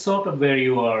this is sort of where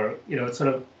you are,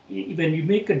 sort of when you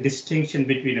make a distinction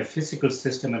between a physical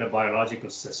system and a biological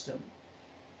system,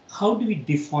 how do we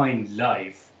define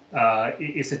life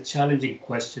is a challenging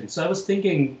question. So I was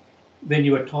thinking when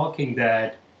you were talking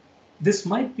that this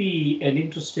might be an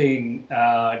interesting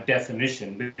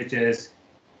definition, which is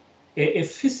a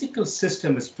physical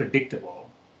system is predictable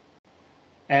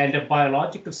and a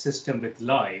biological system with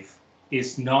life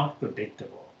is not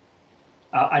predictable.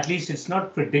 At least it's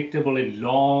not predictable in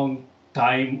long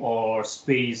time or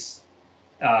space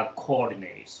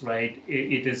coordinates, right?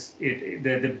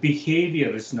 The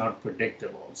behavior is not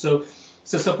predictable. So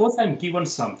suppose I'm given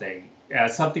something,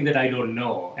 something that I don't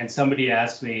know, and somebody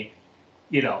asks me,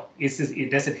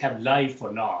 does it have life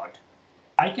or not?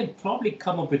 I can probably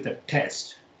come up with a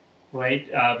test, right?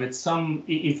 With some,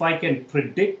 if I can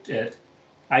predict it,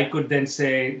 I could then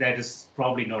say that is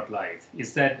probably not life.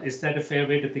 Is that a fair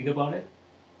way to think about it?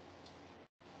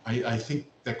 I think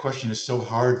that question is so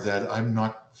hard that I'm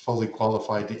not fully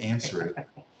qualified to answer it.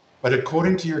 But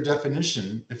according to your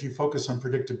definition, if you focus on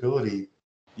predictability,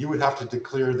 you would have to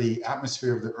declare the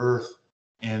atmosphere of the Earth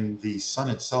and the sun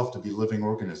itself to be living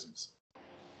organisms.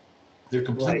 They're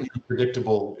completely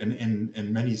unpredictable in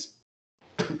many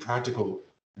practical,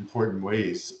 important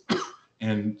ways.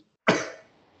 And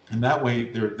in that way,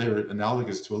 they're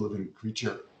analogous to a living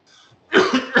creature.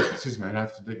 Excuse me, I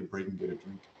have to take a break and get a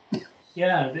drink.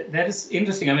 Yeah, that is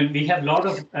interesting. I mean, we have a lot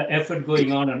of effort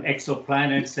going on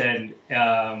exoplanets and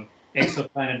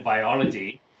exoplanet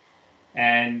biology.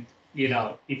 And,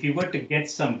 if you were to get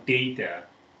some data,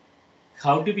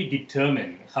 how do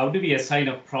we assign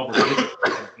a probability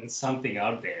that there's something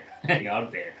out there?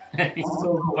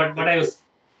 So what I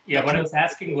was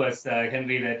asking was,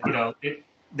 Henry, that,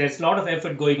 there's a lot of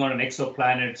effort going on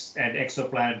exoplanets and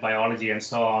exoplanet biology and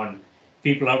so on.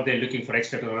 People out there looking for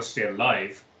extraterrestrial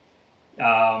life.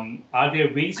 Are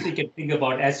there ways we can think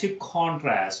about, as you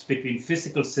contrast between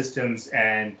physical systems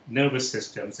and nervous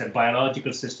systems and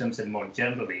biological systems and more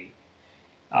generally,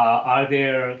 are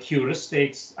there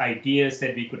heuristics, ideas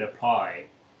that we could apply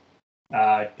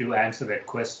to answer that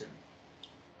question?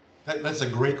 That's a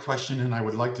great question, and I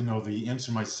would like to know the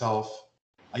answer myself.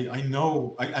 I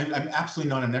know I'm absolutely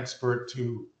not an expert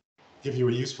to give you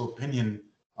a useful opinion.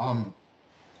 A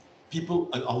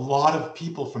lot of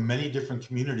people from many different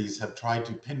communities have tried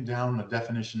to pin down a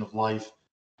definition of life,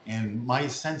 and my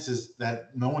sense is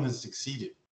that no one has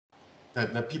succeeded.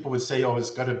 That people would say, oh,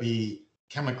 it's got to be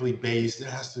chemically based, it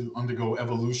has to undergo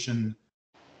evolution,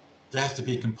 there has to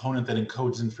be a component that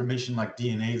encodes information like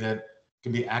DNA that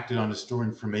can be acted on to store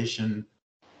information.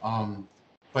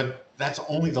 But that's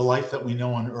only the life that we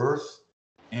know on Earth,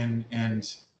 and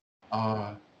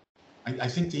I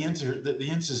think the answer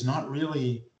is not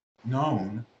really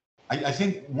known. I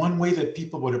think one way that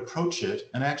people would approach it,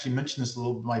 and I actually mentioned this a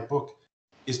little in my book,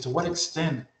 is to what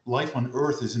extent life on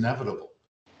Earth is inevitable.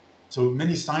 So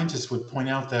many scientists would point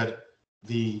out that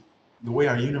the way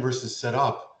our universe is set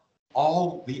up,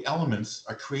 all the elements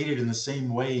are created in the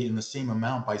same way, in the same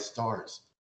amount by stars.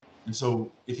 And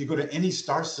so if you go to any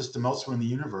star system elsewhere in the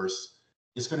universe,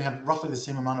 it's going to have roughly the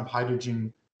same amount of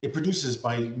hydrogen. It produces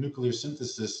by nuclear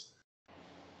synthesis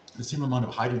the same amount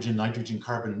of hydrogen, nitrogen,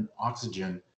 carbon,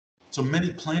 oxygen. So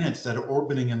many planets that are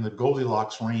orbiting in the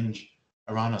Goldilocks range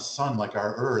around a sun like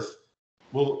our Earth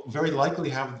will very likely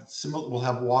have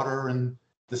water and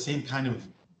the same kind of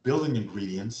building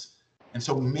ingredients. And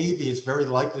so maybe it's very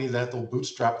likely that they'll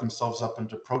bootstrap themselves up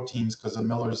into proteins, because of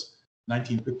Miller's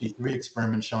 1953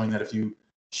 experiment showing that if you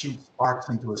shoot sparks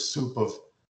into a soup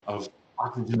of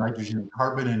oxygen, nitrogen, and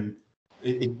carbon, and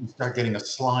you start getting a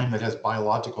slime that has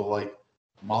biological like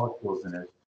molecules in it.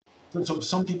 So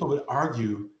some people would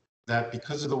argue that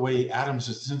because of the way atoms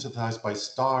are synthesized by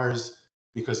stars,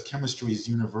 because chemistry is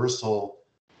universal,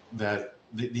 that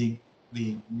the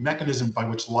mechanism by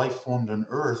which life formed on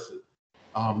Earth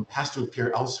has to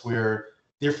appear elsewhere.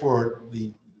 Therefore,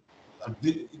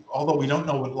 although we don't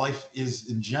know what life is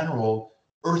in general,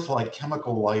 Earth-like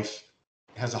chemical life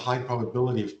has a high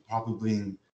probability of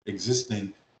probably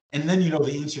existing. And then,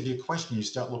 the answer to your question, you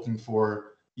start looking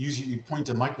for, you point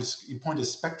a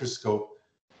spectroscope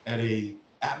at a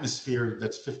atmosphere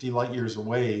that's 50 light years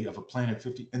away of a planet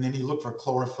 50, and then you look for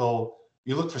chlorophyll,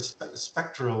 you look for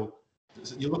spectral,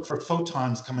 you look for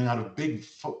photons coming out of big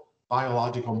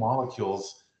biological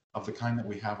molecules of the kind that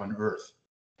we have on Earth.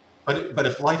 But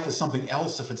if life is something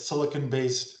else, if it's silicon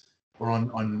based, or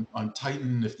on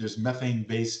Titan, if there's methane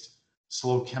based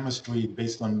slow chemistry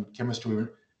based on chemistry,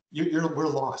 we're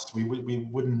lost. We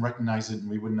wouldn't recognize it, and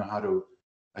we wouldn't know how to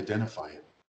identify it.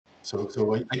 So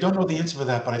I don't know the answer for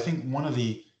that, but I think one of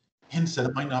the hints that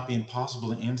it might not be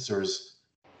impossible to answer is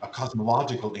a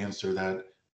cosmological answer,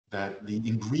 that the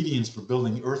ingredients for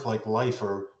building Earth-like life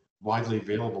are widely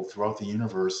available throughout the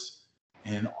universe,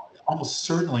 and almost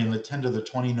certainly in the 10 to the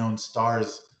 20 known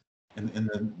stars in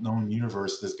the known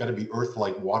universe, there's got to be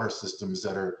Earth-like water systems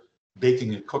that are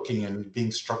baking and cooking and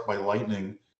being struck by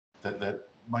lightning. That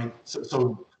might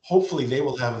so hopefully they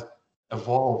will have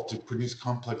evolved to produce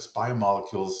complex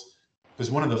biomolecules.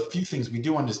 Because one of the few things we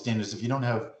do understand is if you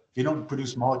don't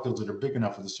produce molecules that are big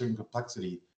enough with a certain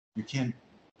complexity, you can't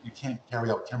carry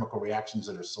out chemical reactions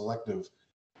that are selective.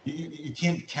 You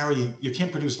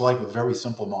can't produce life with very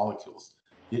simple molecules.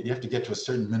 You have to get to a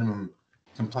certain minimum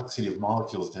complexity of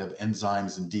molecules to have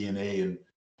enzymes and DNA and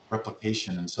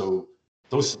replication. And so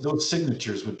those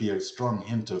signatures would be a strong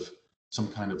hint of some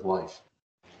kind of life.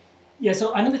 Yeah,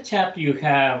 so another chapter you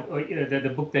have,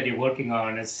 the book that you're working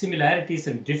on, is similarities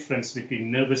and difference between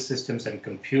nervous systems and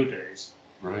computers.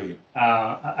 Right.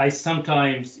 I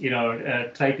sometimes,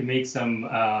 try to make some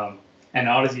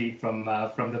analogy from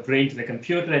the brain to the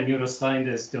computer, and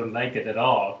neuroscientists don't like it at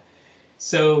all.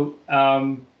 So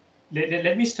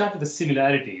let me start with the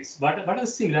similarities. What are the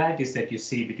similarities that you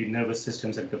see between nervous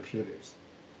systems and computers?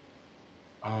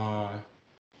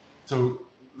 So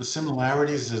the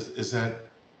similarities is that,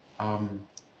 and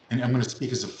I'm going to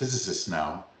speak as a physicist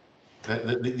now,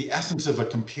 that the essence of a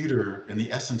computer and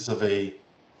the essence of a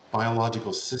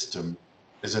biological system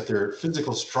is that there are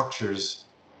physical structures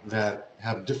that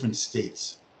have different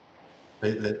states.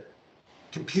 That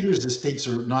computers, the states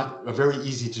are very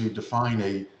easy to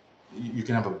define. You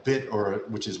can have a bit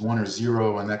which is 1 or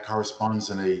 0, and that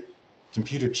corresponds in a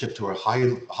computer chip to a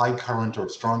high current or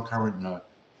strong current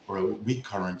or a weak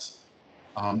current.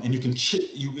 And you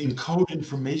encode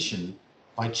information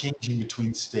by changing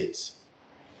between states.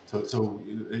 So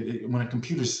when a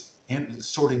computer's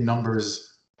sorting numbers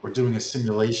or doing a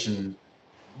simulation,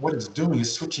 what it's doing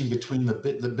is switching between the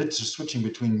bits are switching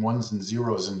between ones and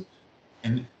zeros,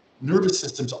 and nervous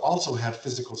systems also have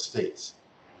physical states,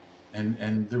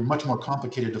 and they're much more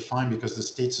complicated to find because the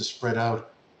states are spread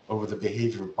out over the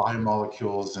behavior of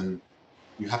biomolecules, and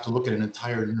you have to look at an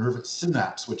entire nervous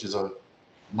synapse, which is a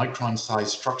micron-sized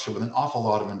structure with an awful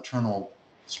lot of internal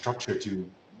structure to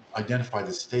identify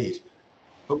the state.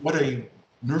 But what a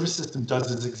nervous system does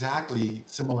is exactly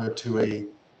similar to a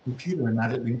computer in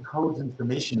that it encodes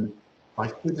information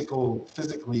by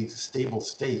physically stable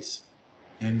states,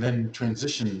 and then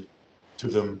transition to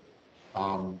them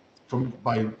from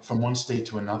one state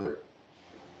to another.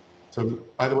 So,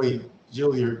 by the way,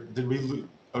 Jill,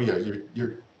 oh yeah,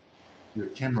 your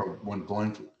camera went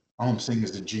blank. All I'm seeing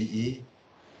is the GE.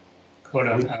 Hold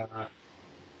on.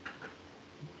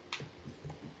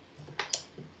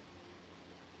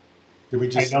 Did we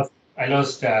just? I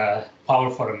lost power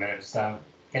for a minute. So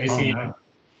can you see? No.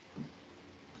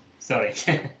 Sorry.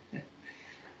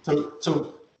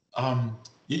 So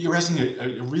you're asking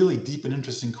a really deep and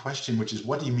interesting question, which is,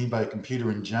 what do you mean by a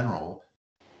computer in general?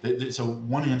 So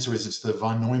one answer is it's the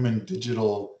von Neumann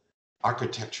digital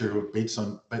architecture based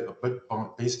on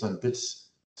bits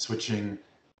switching.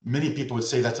 Many people would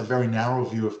say that's a very narrow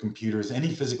view of computers.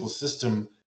 Any physical system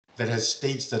that has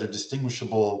states that are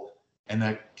distinguishable and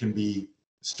that can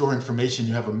store information,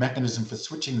 you have a mechanism for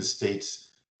switching the states,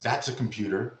 that's a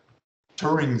computer.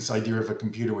 Turing's idea of a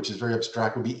computer, which is very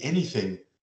abstract, would be anything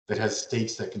that has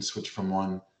states that can switch from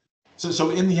one.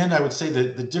 So in the end, I would say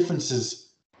that the difference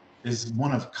is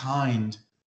one of kind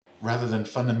rather than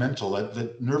fundamental.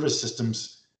 That nervous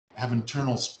systems have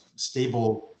internal,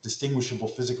 stable, distinguishable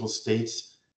physical states,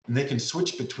 and they can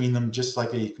switch between them just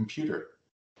like a computer.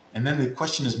 And then the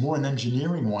question is more an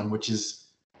engineering one, which is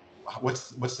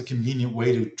what's the convenient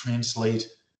way to translate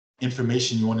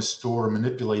information you want to store or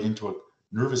manipulate into a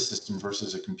nervous system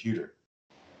versus a computer.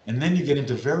 And then you get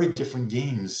into very different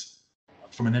games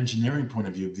from an engineering point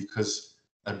of view, because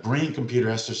a brain computer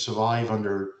has to survive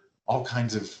under all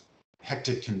kinds of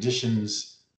hectic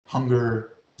conditions,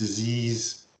 hunger,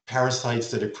 disease,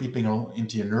 parasites that are creeping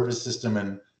into your nervous system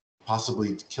and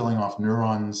possibly killing off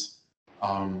neurons.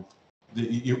 As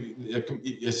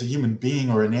a human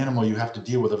being or an animal, you have to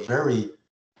deal with a very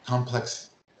complex,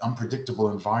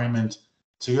 unpredictable environment.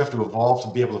 So you have to evolve to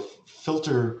be able to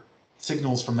filter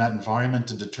signals from that environment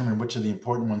to determine which are the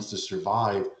important ones to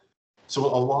survive. So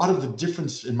a lot of the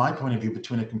difference, in my point of view,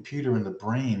 between a computer and the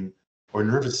brain or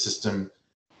nervous system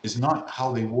is not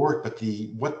how they work, but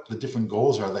what the different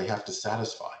goals are they have to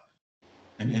satisfy.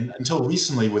 And until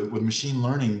recently, with machine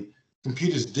learning,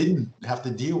 computers didn't have to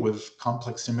deal with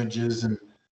complex images and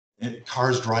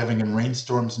cars driving in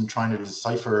rainstorms and trying to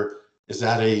decipher, is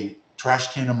that a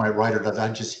trash can on my right, or did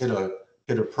I just hit a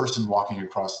person walking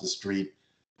across the street?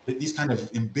 These kind of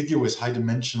ambiguous,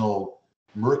 high-dimensional,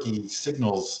 murky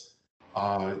signals,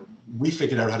 we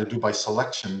figured out how to do by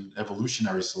selection,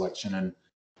 evolutionary selection,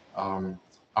 and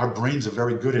our brains are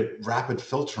very good at rapid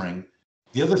filtering.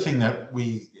 The other thing that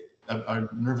our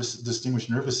distinguished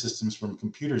nervous systems from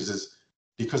computers is,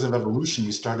 because of evolution,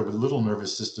 we started with little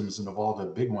nervous systems and evolved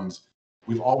at big ones.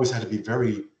 We've always had to be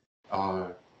very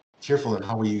careful in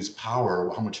how we use power,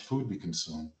 or how much food we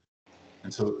consume.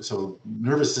 And so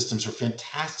nervous systems are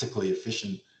fantastically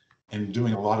efficient in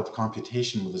doing a lot of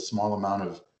computation with a small amount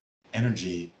of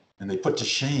energy, and they put to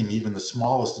shame even the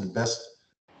smallest and best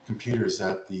computers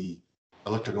at the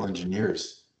electrical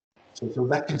engineers. So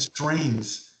that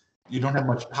constrains. You don't have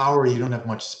much power, you don't have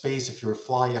much space. If you're a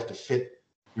fly, you have to fit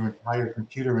your entire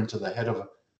computer into the head of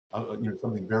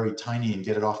something very tiny and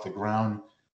get it off the ground.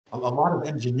 A lot of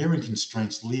engineering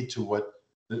constraints lead to what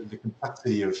the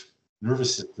complexity of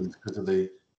nervous systems, because of the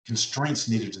constraints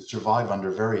needed to survive under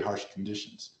very harsh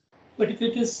conditions. But if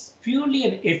it is purely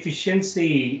an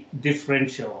efficiency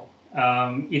differential,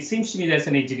 it seems to me that's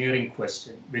an engineering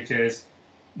question, which is,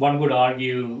 one would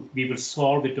argue we will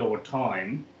solve it over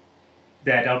time,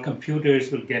 that our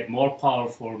computers will get more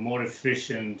powerful, more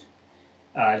efficient,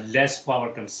 less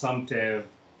power consumptive,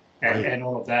 and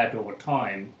all of that over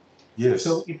time. Yes.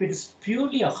 So if it is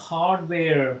purely a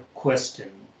hardware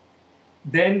question,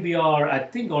 then we are, I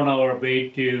think, on our way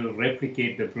to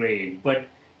replicate the brain.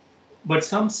 But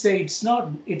some say it's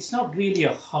not really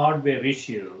a hardware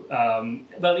issue.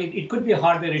 Well, it could be a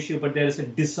hardware issue, but there is a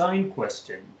design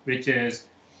question, which is,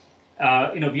 we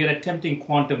are attempting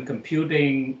quantum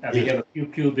computing. We have a few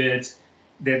qubits.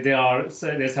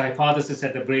 There's a hypothesis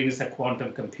that the brain is a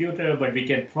quantum computer, but we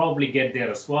can probably get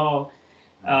there as well.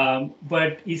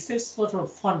 But is this sort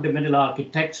of fundamental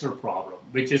architectural problem,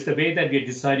 which is the way that we are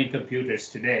designing computers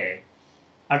today,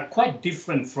 are quite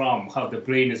different from how the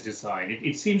brain is designed.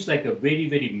 It seems like a very,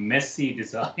 very messy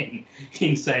design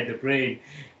inside the brain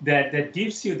that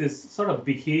gives you this sort of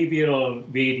behavioral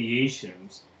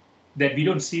variations that we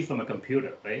don't see from a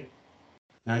computer, right?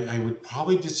 I would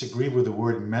probably disagree with the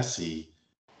word messy.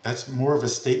 That's more of a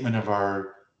statement of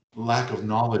our lack of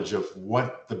knowledge of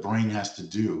what the brain has to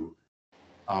do.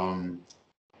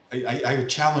 I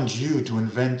challenge you to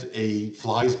invent a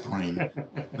fly's brain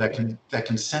that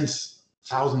can sense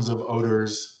thousands of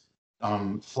odors,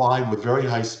 fly with very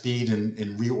high speed and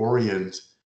reorient,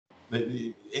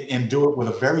 and do it with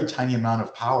a very tiny amount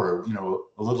of power,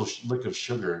 a little lick of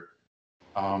sugar.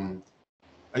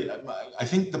 I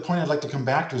think the point I'd like to come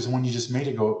back to is the one you just made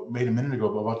a minute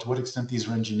ago, about to what extent these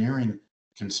are engineering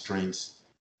constraints.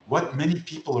 What many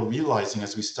people are realizing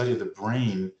as we study the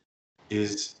brain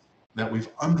is that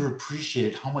we've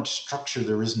underappreciated how much structure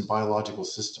there is in biological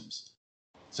systems.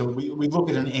 So we look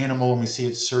at an animal and we see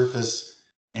its surface,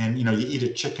 and you eat a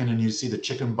chicken and you see the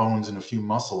chicken bones and a few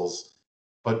muscles.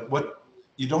 But what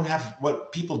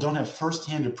people don't have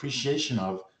firsthand appreciation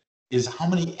of is how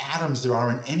many atoms there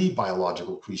are in any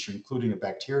biological creature, including a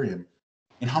bacterium,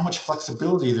 and how much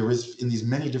flexibility there is in these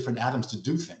many different atoms to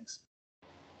do things.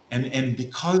 And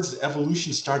because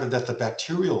evolution started at the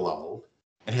bacterial level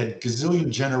and had gazillion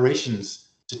generations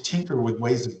to tinker with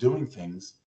ways of doing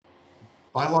things,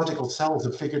 biological cells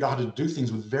have figured out how to do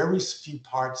things with very few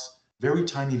parts, very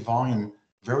tiny volume,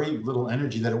 very little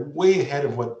energy, that are way ahead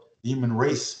of what the human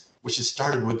race, which has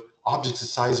started with objects the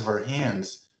size of our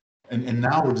hands, and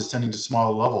now we're descending to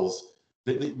smaller levels.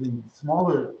 The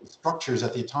smaller structures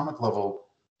at the atomic level,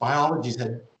 biology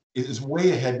is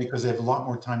way ahead because they have a lot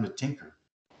more time to tinker.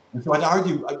 And so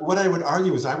what I would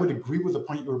argue is, I would agree with the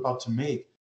point you're about to make.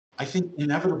 I think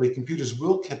inevitably computers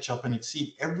will catch up and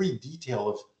exceed every detail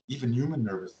of even human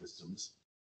nervous systems.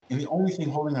 And the only thing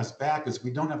holding us back is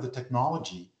we don't have the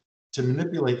technology to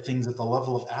manipulate things at the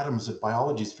level of atoms that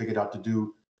biology's figured out to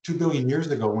do 2 billion years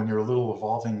ago, when you're a little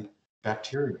evolving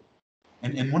bacteria.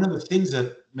 And one of the things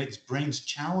that makes brains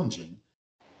challenging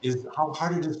is how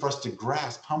hard it is for us to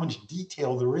grasp how much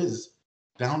detail there is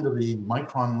down to the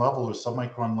micron level or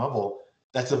submicron level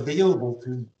that's available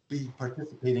to be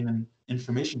participating in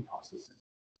information processing.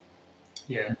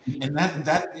 Yeah. And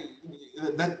that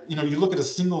you look at a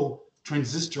single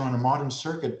transistor on a modern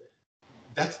circuit,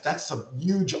 that's a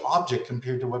huge object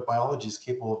compared to what biology is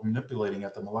capable of manipulating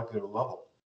at the molecular level.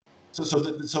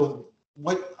 So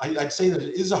what I'd say that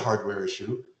it is a hardware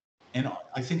issue, and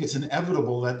I think it's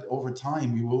inevitable that over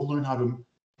time we will learn how to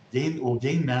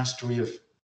gain mastery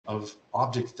of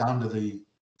objects down to the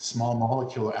small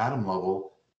molecular atom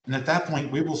level, and at that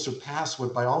point we will surpass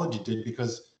what biology did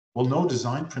because we'll know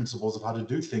design principles of how to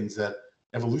do things that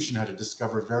evolution had to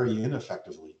discover very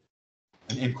ineffectively.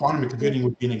 And quantum computing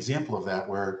would be an example of that,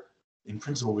 where in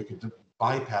principle we could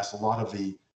bypass a lot of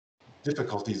the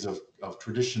difficulties of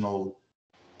traditional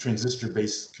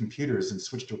transistor-based computers and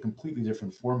switch to a completely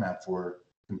different format for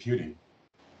computing.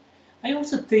 I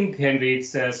also think, Henry,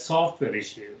 it's a software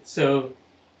issue. So,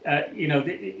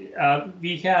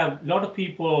 we have a lot of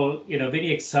people,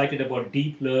 very excited about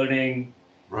deep learning.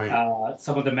 Right.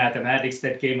 Some of the mathematics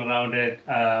that came around it.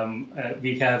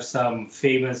 We have some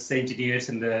famous engineers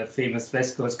in the famous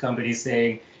West Coast company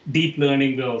saying deep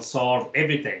learning will solve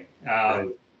everything. Right.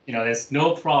 There's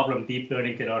no problem deep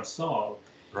learning cannot solve.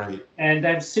 Right. And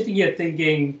I'm sitting here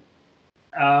thinking,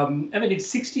 it's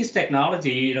 60s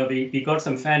technology. We got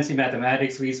some fancy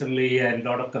mathematics recently and a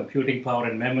lot of computing power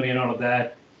and memory and all of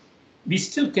that. We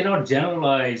still cannot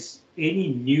generalize any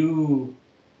new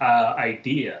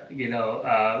idea.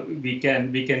 We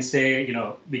can say,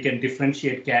 we can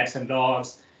differentiate cats and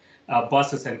dogs,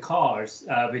 buses and cars,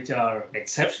 which are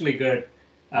exceptionally good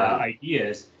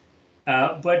ideas.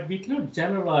 But we cannot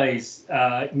generalize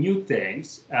new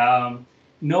things.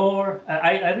 Nor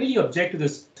I really object to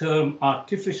this term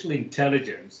artificial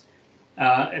intelligence.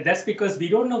 That's because we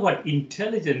don't know what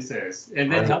intelligence is,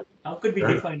 and then how could we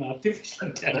define artificial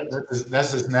intelligence?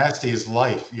 That's as nasty as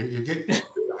life. You get.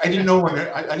 I didn't know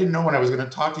when I was going to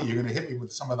talk to you. You're going to hit me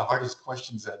with some of the hardest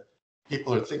questions that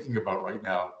people are thinking about right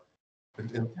now.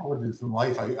 Intelligence in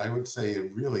life, I would say,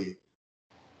 really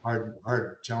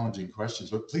hard, challenging questions.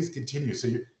 But please continue. So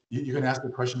you're going to ask a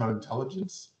question about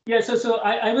intelligence? Yeah. So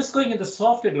I was going in the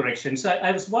software direction. So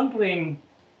I was wondering.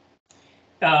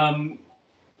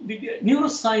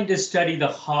 Neuroscientists study the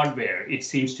hardware. It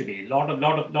seems to be a lot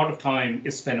of time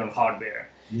is spent on hardware.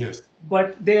 Yes.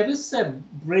 But there is a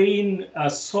brain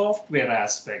software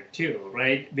aspect too,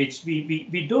 right? Which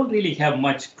we don't really have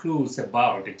much clues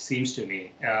about. It seems to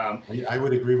me. I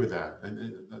would agree with that.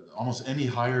 Almost any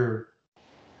higher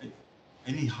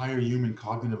human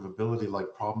cognitive ability, like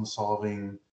problem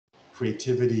solving,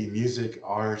 creativity, music,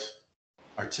 art,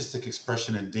 artistic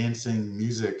expression, and dancing,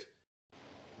 music,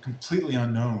 completely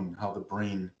unknown how the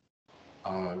brain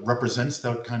represents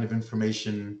that kind of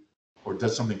information or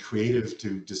does something creative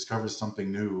to discover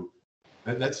something new.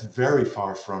 That's very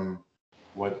far from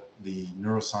what the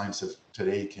neuroscience of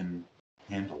today can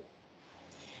handle.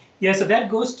 Yeah, so that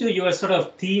goes to your sort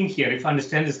of theme here, if I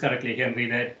understand this correctly, Henry,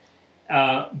 that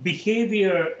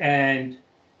behavior and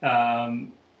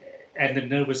the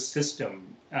nervous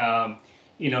system,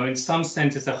 in some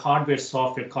sense, it's a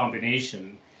hardware-software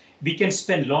combination. We can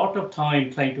spend a lot of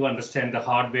time trying to understand the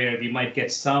hardware. We might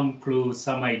get some clues,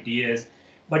 some ideas,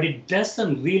 but it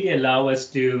doesn't really allow us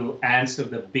to answer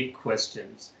the big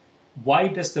questions. Why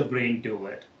does the brain do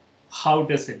it? How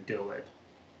does it do it?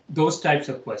 Those types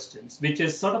of questions, which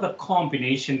is sort of a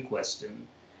combination question,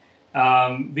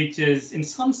 which is in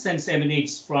some sense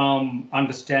emanates from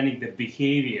understanding the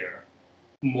behavior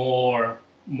more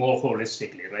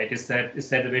holistically, right? Is that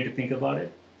the way to think about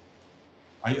it?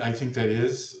 I think that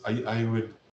is. I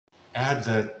would add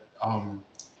that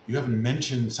you haven't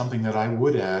mentioned something that I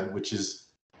would add, which is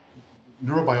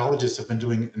neurobiologists have been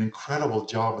doing an incredible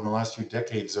job in the last few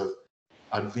decades of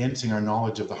advancing our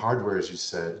knowledge of the hardware, as you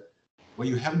said. What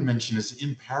you haven't mentioned is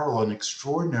in parallel an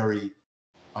extraordinary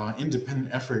independent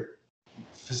effort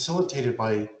facilitated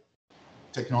by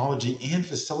technology and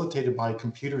facilitated by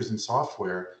computers and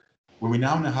software, where we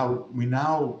now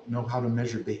know how to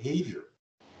measure behavior,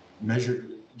 measure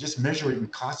it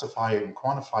and classify it and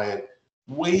quantify it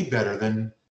way better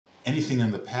than anything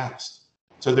in the past.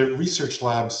 So there are research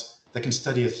labs that can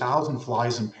study 1,000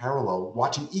 flies in parallel,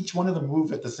 watching each one of them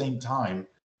move at the same time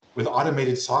with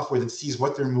automated software that sees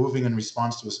what they're moving in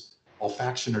response to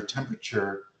olfaction or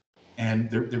temperature. And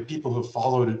there are people who have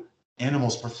followed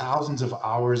animals for thousands of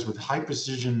hours with high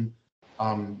precision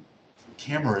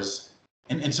cameras.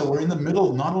 And so we're in the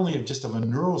middle, not only of just of a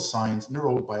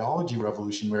neurobiology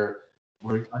revolution where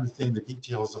we're understanding the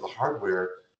details of the hardware.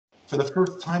 For the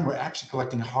first time, we're actually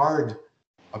collecting hard,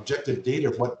 objective data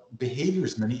of what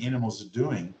behaviors many animals are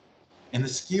doing. And the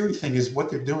scary thing is what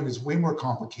they're doing is way more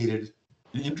complicated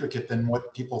and intricate than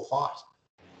what people thought.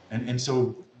 And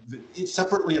so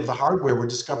separately of the hardware, we're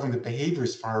discovering that behavior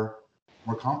is far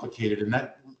more complicated. And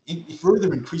that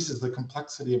further increases the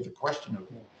complexity of the question of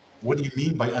what do you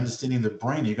mean by understanding the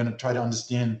brain? You're going to try to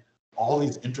understand all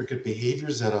these intricate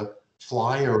behaviors that a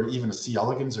fly or even a C.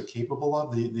 elegans are capable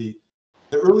of. The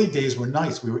early days were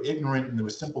nice. We were ignorant and there were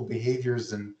simple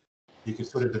behaviors, and you could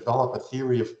sort of develop a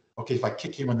theory of, okay, if I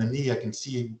kick you on the knee, I can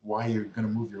see why you're going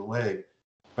to move your leg.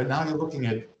 But now you're looking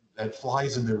at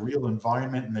flies in their real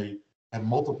environment, and they have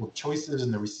multiple choices,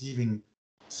 and they're receiving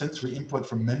sensory input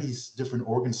from many different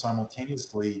organs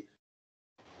simultaneously.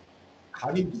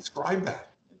 How do you describe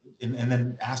that? And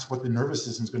then ask what the nervous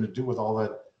system is going to do with all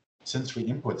that sensory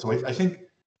input. So I think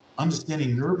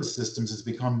understanding nervous systems has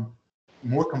become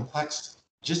more complex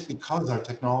just because our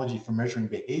technology for measuring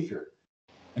behavior.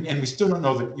 And we still don't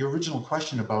know that your original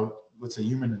question about, let's say,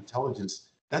 human intelligence,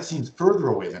 that seems further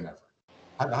away than ever.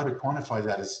 How to quantify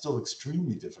that is still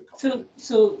extremely difficult.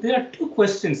 So there are two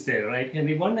questions there, right,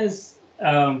 Henry? One is,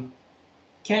 can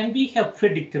we have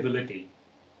predictability?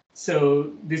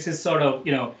 So this is sort of,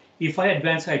 if I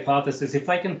advance hypothesis, if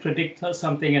I can predict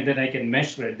something and then I can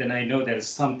measure it, then I know there is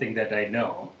something that I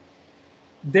know.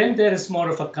 Then there is more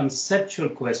of a conceptual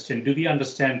question. Do we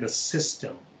understand the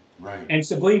system? Right. And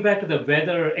so going back to the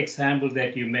weather example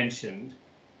that you mentioned,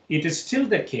 it is still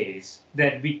the case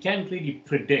that we can't really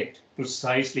predict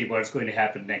precisely what's going to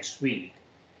happen next week.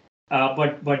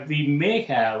 But we may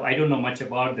have, I don't know much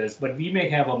about this, but we may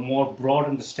have a more broad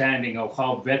understanding of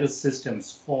how weather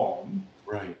systems form.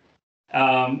 Right.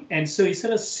 And so is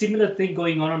there a similar thing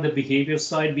going on the behavior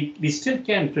side? We still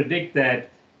can predict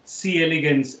that C.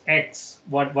 elegans X,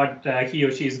 what he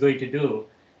or she is going to do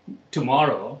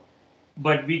tomorrow,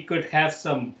 but we could have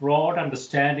some broad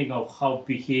understanding of how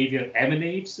behavior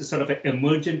emanates, sort of an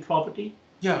emergent property.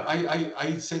 Yeah,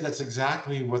 I say that's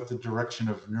exactly what the direction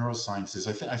of neuroscience is.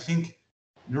 I think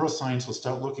neuroscience will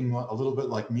start looking a little bit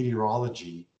like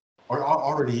meteorology, or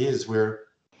already is, where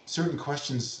certain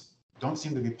questions don't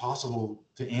seem to be possible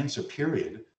to answer,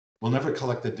 period. We'll never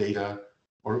collect the data,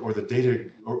 or the data,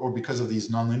 or because of these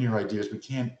nonlinear ideas, we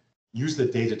can't use the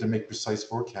data to make precise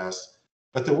forecasts.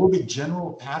 But there will be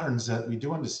general patterns that we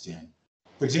do understand.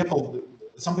 For example,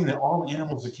 something that all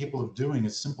animals are capable of doing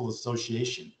is simple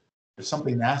association. If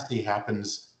something nasty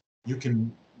happens, you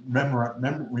can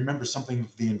remember something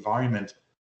of the environment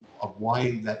of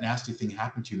why that nasty thing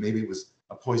happened to you. Maybe it was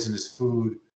a poisonous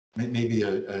food, maybe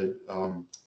a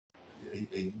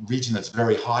region that's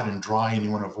very hot and dry, and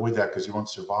you want to avoid that because you won't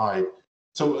survive.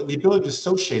 So the ability to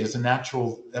associate is a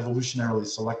natural, evolutionarily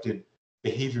selected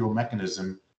behavioral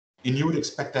mechanism, and you would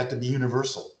expect that to be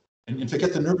universal. And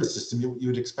forget the nervous system, you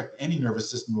would expect any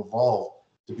nervous system to evolve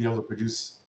to be able to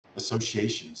produce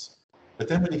associations. But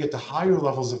then when you get to higher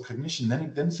levels of cognition,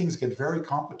 then things get very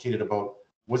complicated about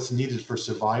what's needed for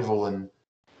survival. And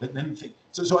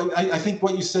so I think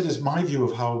what you said is my view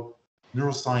of how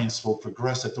neuroscience will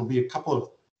progress, that there'll be a couple of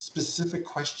specific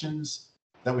questions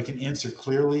that we can answer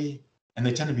clearly, and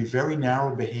they tend to be very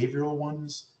narrow behavioral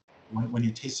ones. When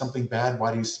you taste something bad,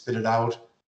 why do you spit it out?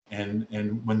 And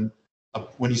when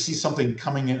you see something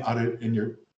coming in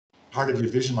your part of your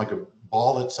vision, like a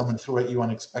ball that someone threw at you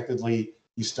unexpectedly,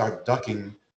 you start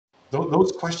ducking.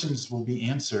 Those questions will be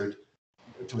answered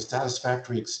to a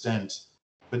satisfactory extent.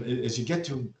 But as you get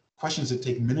to questions that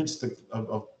take minutes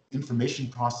of information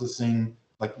processing,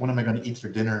 like when am I going to eat for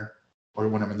dinner? Or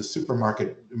when I'm in the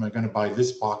supermarket, am I going to buy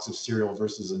this box of cereal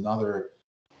versus another?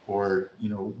 Or,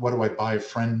 what do I buy a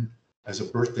friend as a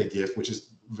birthday gift, which is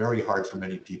very hard for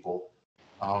many people.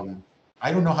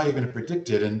 I don't know how you're going to predict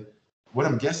it. And what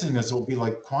I'm guessing is it'll be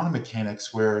like quantum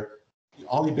mechanics, where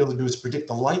all you'll be able to do is predict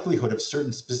the likelihood of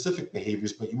certain specific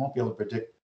behaviors, but you won't be able to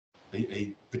predict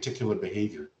a particular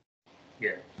behavior.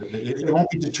 Yeah. It won't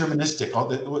be deterministic.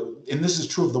 And this is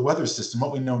true of the weather system.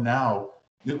 What we know now,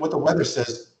 what the weather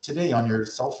says today on your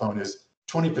cell phone is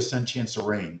 20% chance of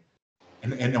rain.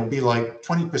 And it'll be like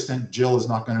 20% Jill is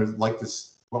not going to like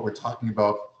this, what we're talking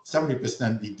about.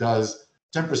 70% he does,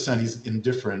 10% he's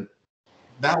indifferent.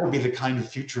 That will be the kind of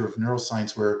future of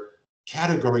neuroscience where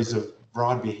categories of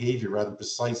broad behavior, rather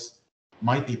precise,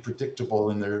 might be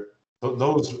predictable, and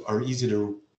those are easy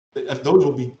to, those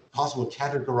will be possible to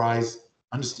categorize,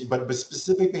 understand, but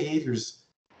specific behaviors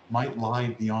might lie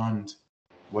beyond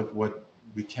what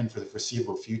we can for the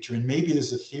foreseeable future. And maybe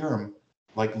there's a theorem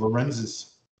like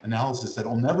Lorenz's analysis that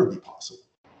will never be possible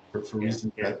for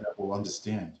reasons that we'll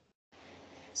understand.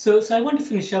 So I want to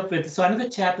finish up with, another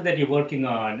chapter that you're working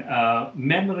on,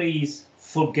 memories,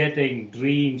 forgetting,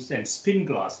 dreams, and spin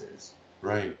glasses.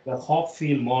 Right. The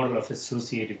Hopfield model of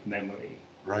associative memory.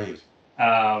 Right.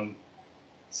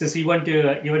 So you want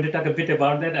to talk a bit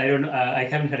about that? I don't know. I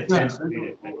haven't had a chance to read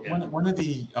it. But, one of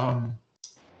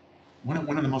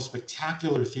the most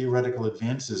spectacular theoretical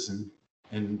advances in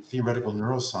in theoretical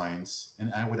neuroscience,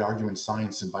 and I would argue in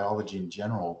science and biology in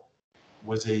general,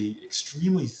 was a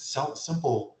extremely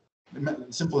simple in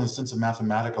the sense of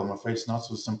mathematical. I'm afraid it's not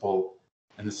so simple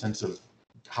in the sense of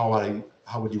how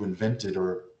would you invent it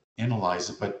or analyze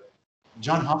it. But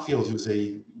John Hopfield, who's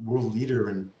a world leader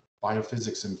in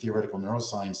biophysics and theoretical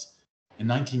neuroscience, in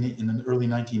the early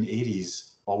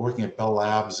 1980s, while working at Bell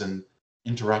Labs and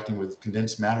interacting with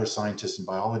condensed matter scientists and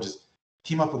biologists,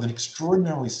 came up with an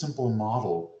extraordinarily simple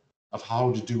model of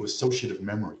how to do associative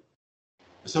memory.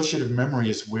 Associative memory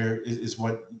is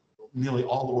what nearly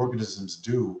all organisms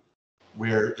do,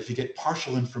 where if you get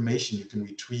partial information, you can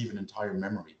retrieve an entire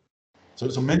memory.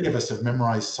 So many of us have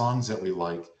memorized songs that we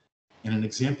like. And an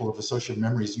example of associative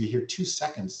memory is you hear 2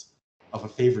 seconds of a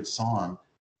favorite song,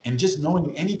 and just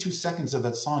knowing any 2 seconds of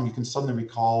that song, you can suddenly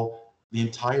recall the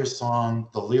entire song,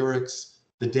 the lyrics,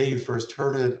 the day you first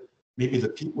heard it, maybe the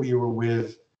people you were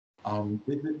with.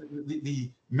 The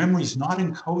memory is not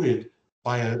encoded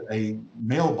by a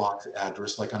mailbox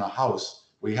address like on a house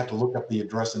where you have to look up the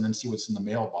address and then see what's in the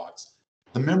mailbox.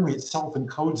 The memory itself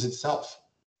encodes itself,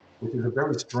 which is a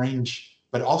very strange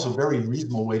but also very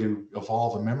reasonable way to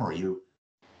evolve a memory.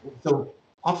 So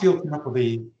Hopfield came up with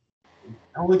a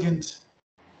elegant,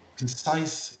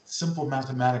 concise, simple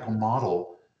mathematical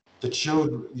model that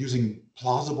showed, using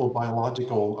plausible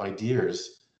biological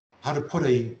ideas, how to put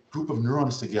a group of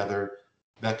neurons together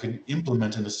that could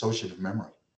implement an associative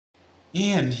memory.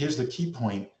 And here's the key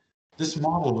point, this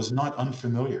model was not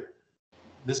unfamiliar.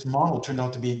 This model turned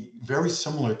out to be very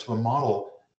similar to a model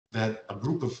that a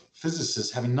group of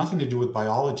physicists having nothing to do with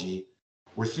biology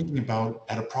were thinking about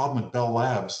at a problem at Bell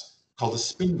Labs called a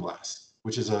spin glass,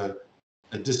 which is a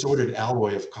disordered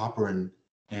alloy of copper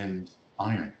and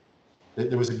iron.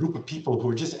 There was a group of people who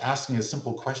were just asking a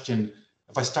simple question.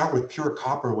 If I start with pure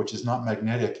copper, which is not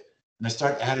magnetic, and I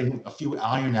start adding a few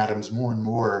iron atoms more and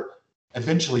more,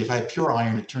 eventually, if I have pure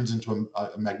iron, it turns into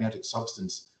a magnetic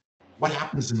substance. What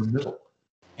happens in the middle?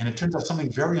 And it turns out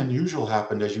something very unusual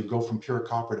happened as you go from pure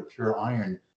copper to pure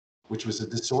iron, which was a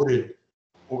disordered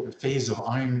phase of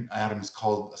iron atoms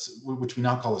which we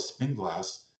now call a spin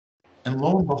glass. And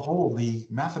lo and behold, the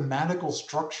mathematical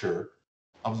structure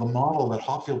of the model that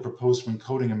Hopfield proposed for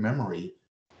encoding a memory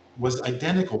was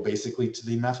identical, basically, to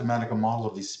the mathematical model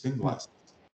of these spin glasses.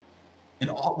 And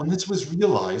when this was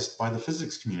realized by the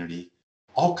physics community,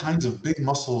 all kinds of big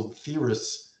muscled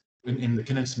theorists in the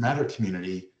condensed matter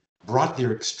community brought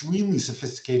their extremely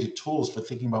sophisticated tools for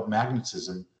thinking about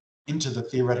magnetism into the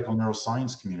theoretical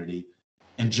neuroscience community,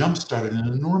 and jump-started an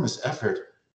enormous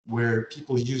effort where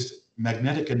people used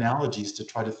magnetic analogies to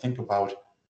try to think about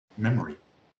memory.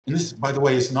 And this, by the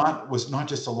way, was not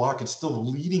just a lark, it's still the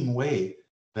leading way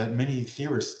that many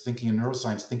theorists thinking in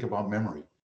neuroscience think about memory.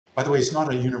 By the way, it's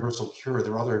not a universal cure.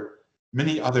 There are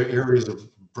many other areas of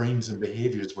brains and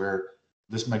behaviors where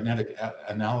this magnetic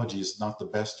analogy is not the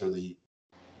best or the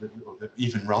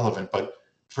even relevant. But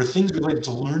for things related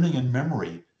to learning and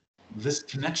memory, this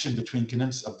connection between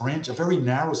a very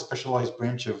narrow specialized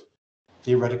branch of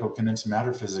theoretical condensed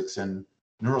matter physics and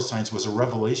neuroscience was a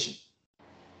revelation.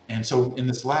 And so in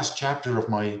this last chapter of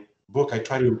my book, I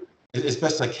try to, as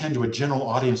best I can, to a general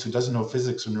audience who doesn't know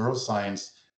physics or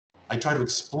neuroscience, I try to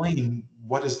explain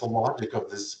what is the logic of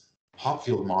this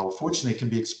Hopfield model. Fortunately, it can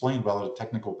be explained without a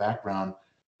technical background.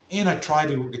 And I try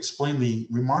to explain the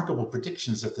remarkable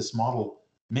predictions that this model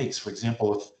makes. For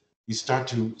example, if you start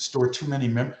to store too many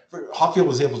Hopfield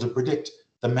was able to predict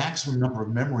the maximum number of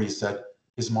memories that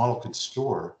his model could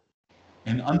store.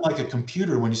 And unlike a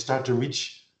computer, when you start to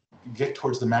get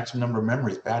towards the maximum number of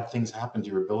memories, bad things happen to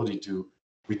your ability to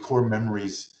record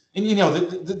memories. And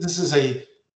this is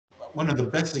one of the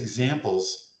best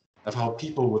examples of how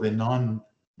people with a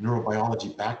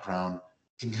non-neurobiology background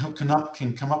can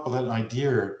come up with an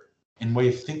idea and way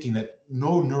of thinking that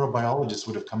no neurobiologist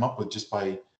would have come up with just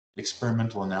by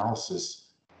experimental analysis.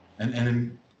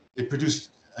 And it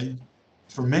produced,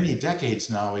 for many decades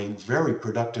now, a very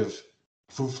productive,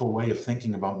 fruitful way of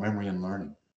thinking about memory and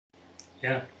learning.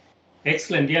 Yeah,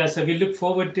 excellent. Yeah, so we look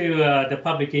forward to the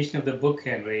publication of the book,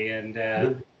 Henry. And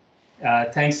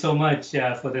thanks so much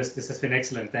for this. This has been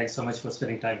excellent. Thanks so much for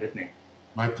spending time with me.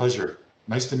 My pleasure.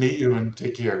 Nice to meet you, and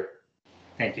take care.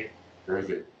 Thank you. Very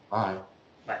good. Bye.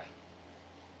 Bye.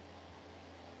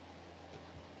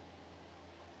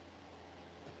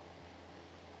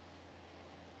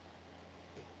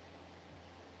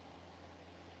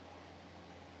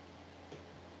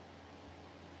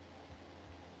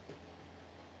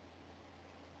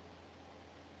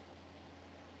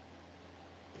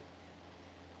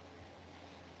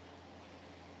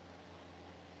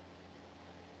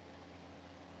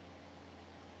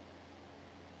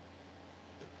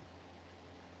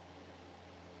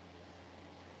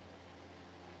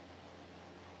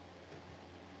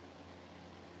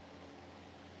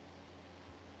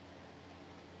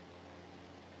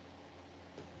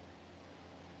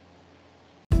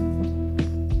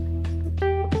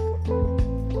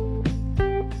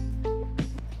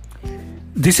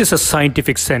 This is a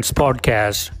Scientific Sense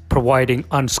podcast providing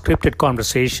unscripted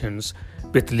conversations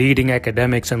with leading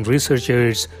academics and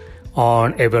researchers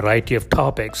on a variety of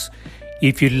topics.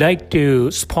 If you'd like to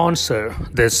sponsor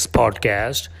this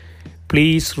podcast,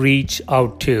 please reach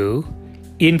out to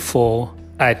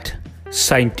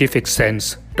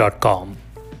info@scientificsense.com.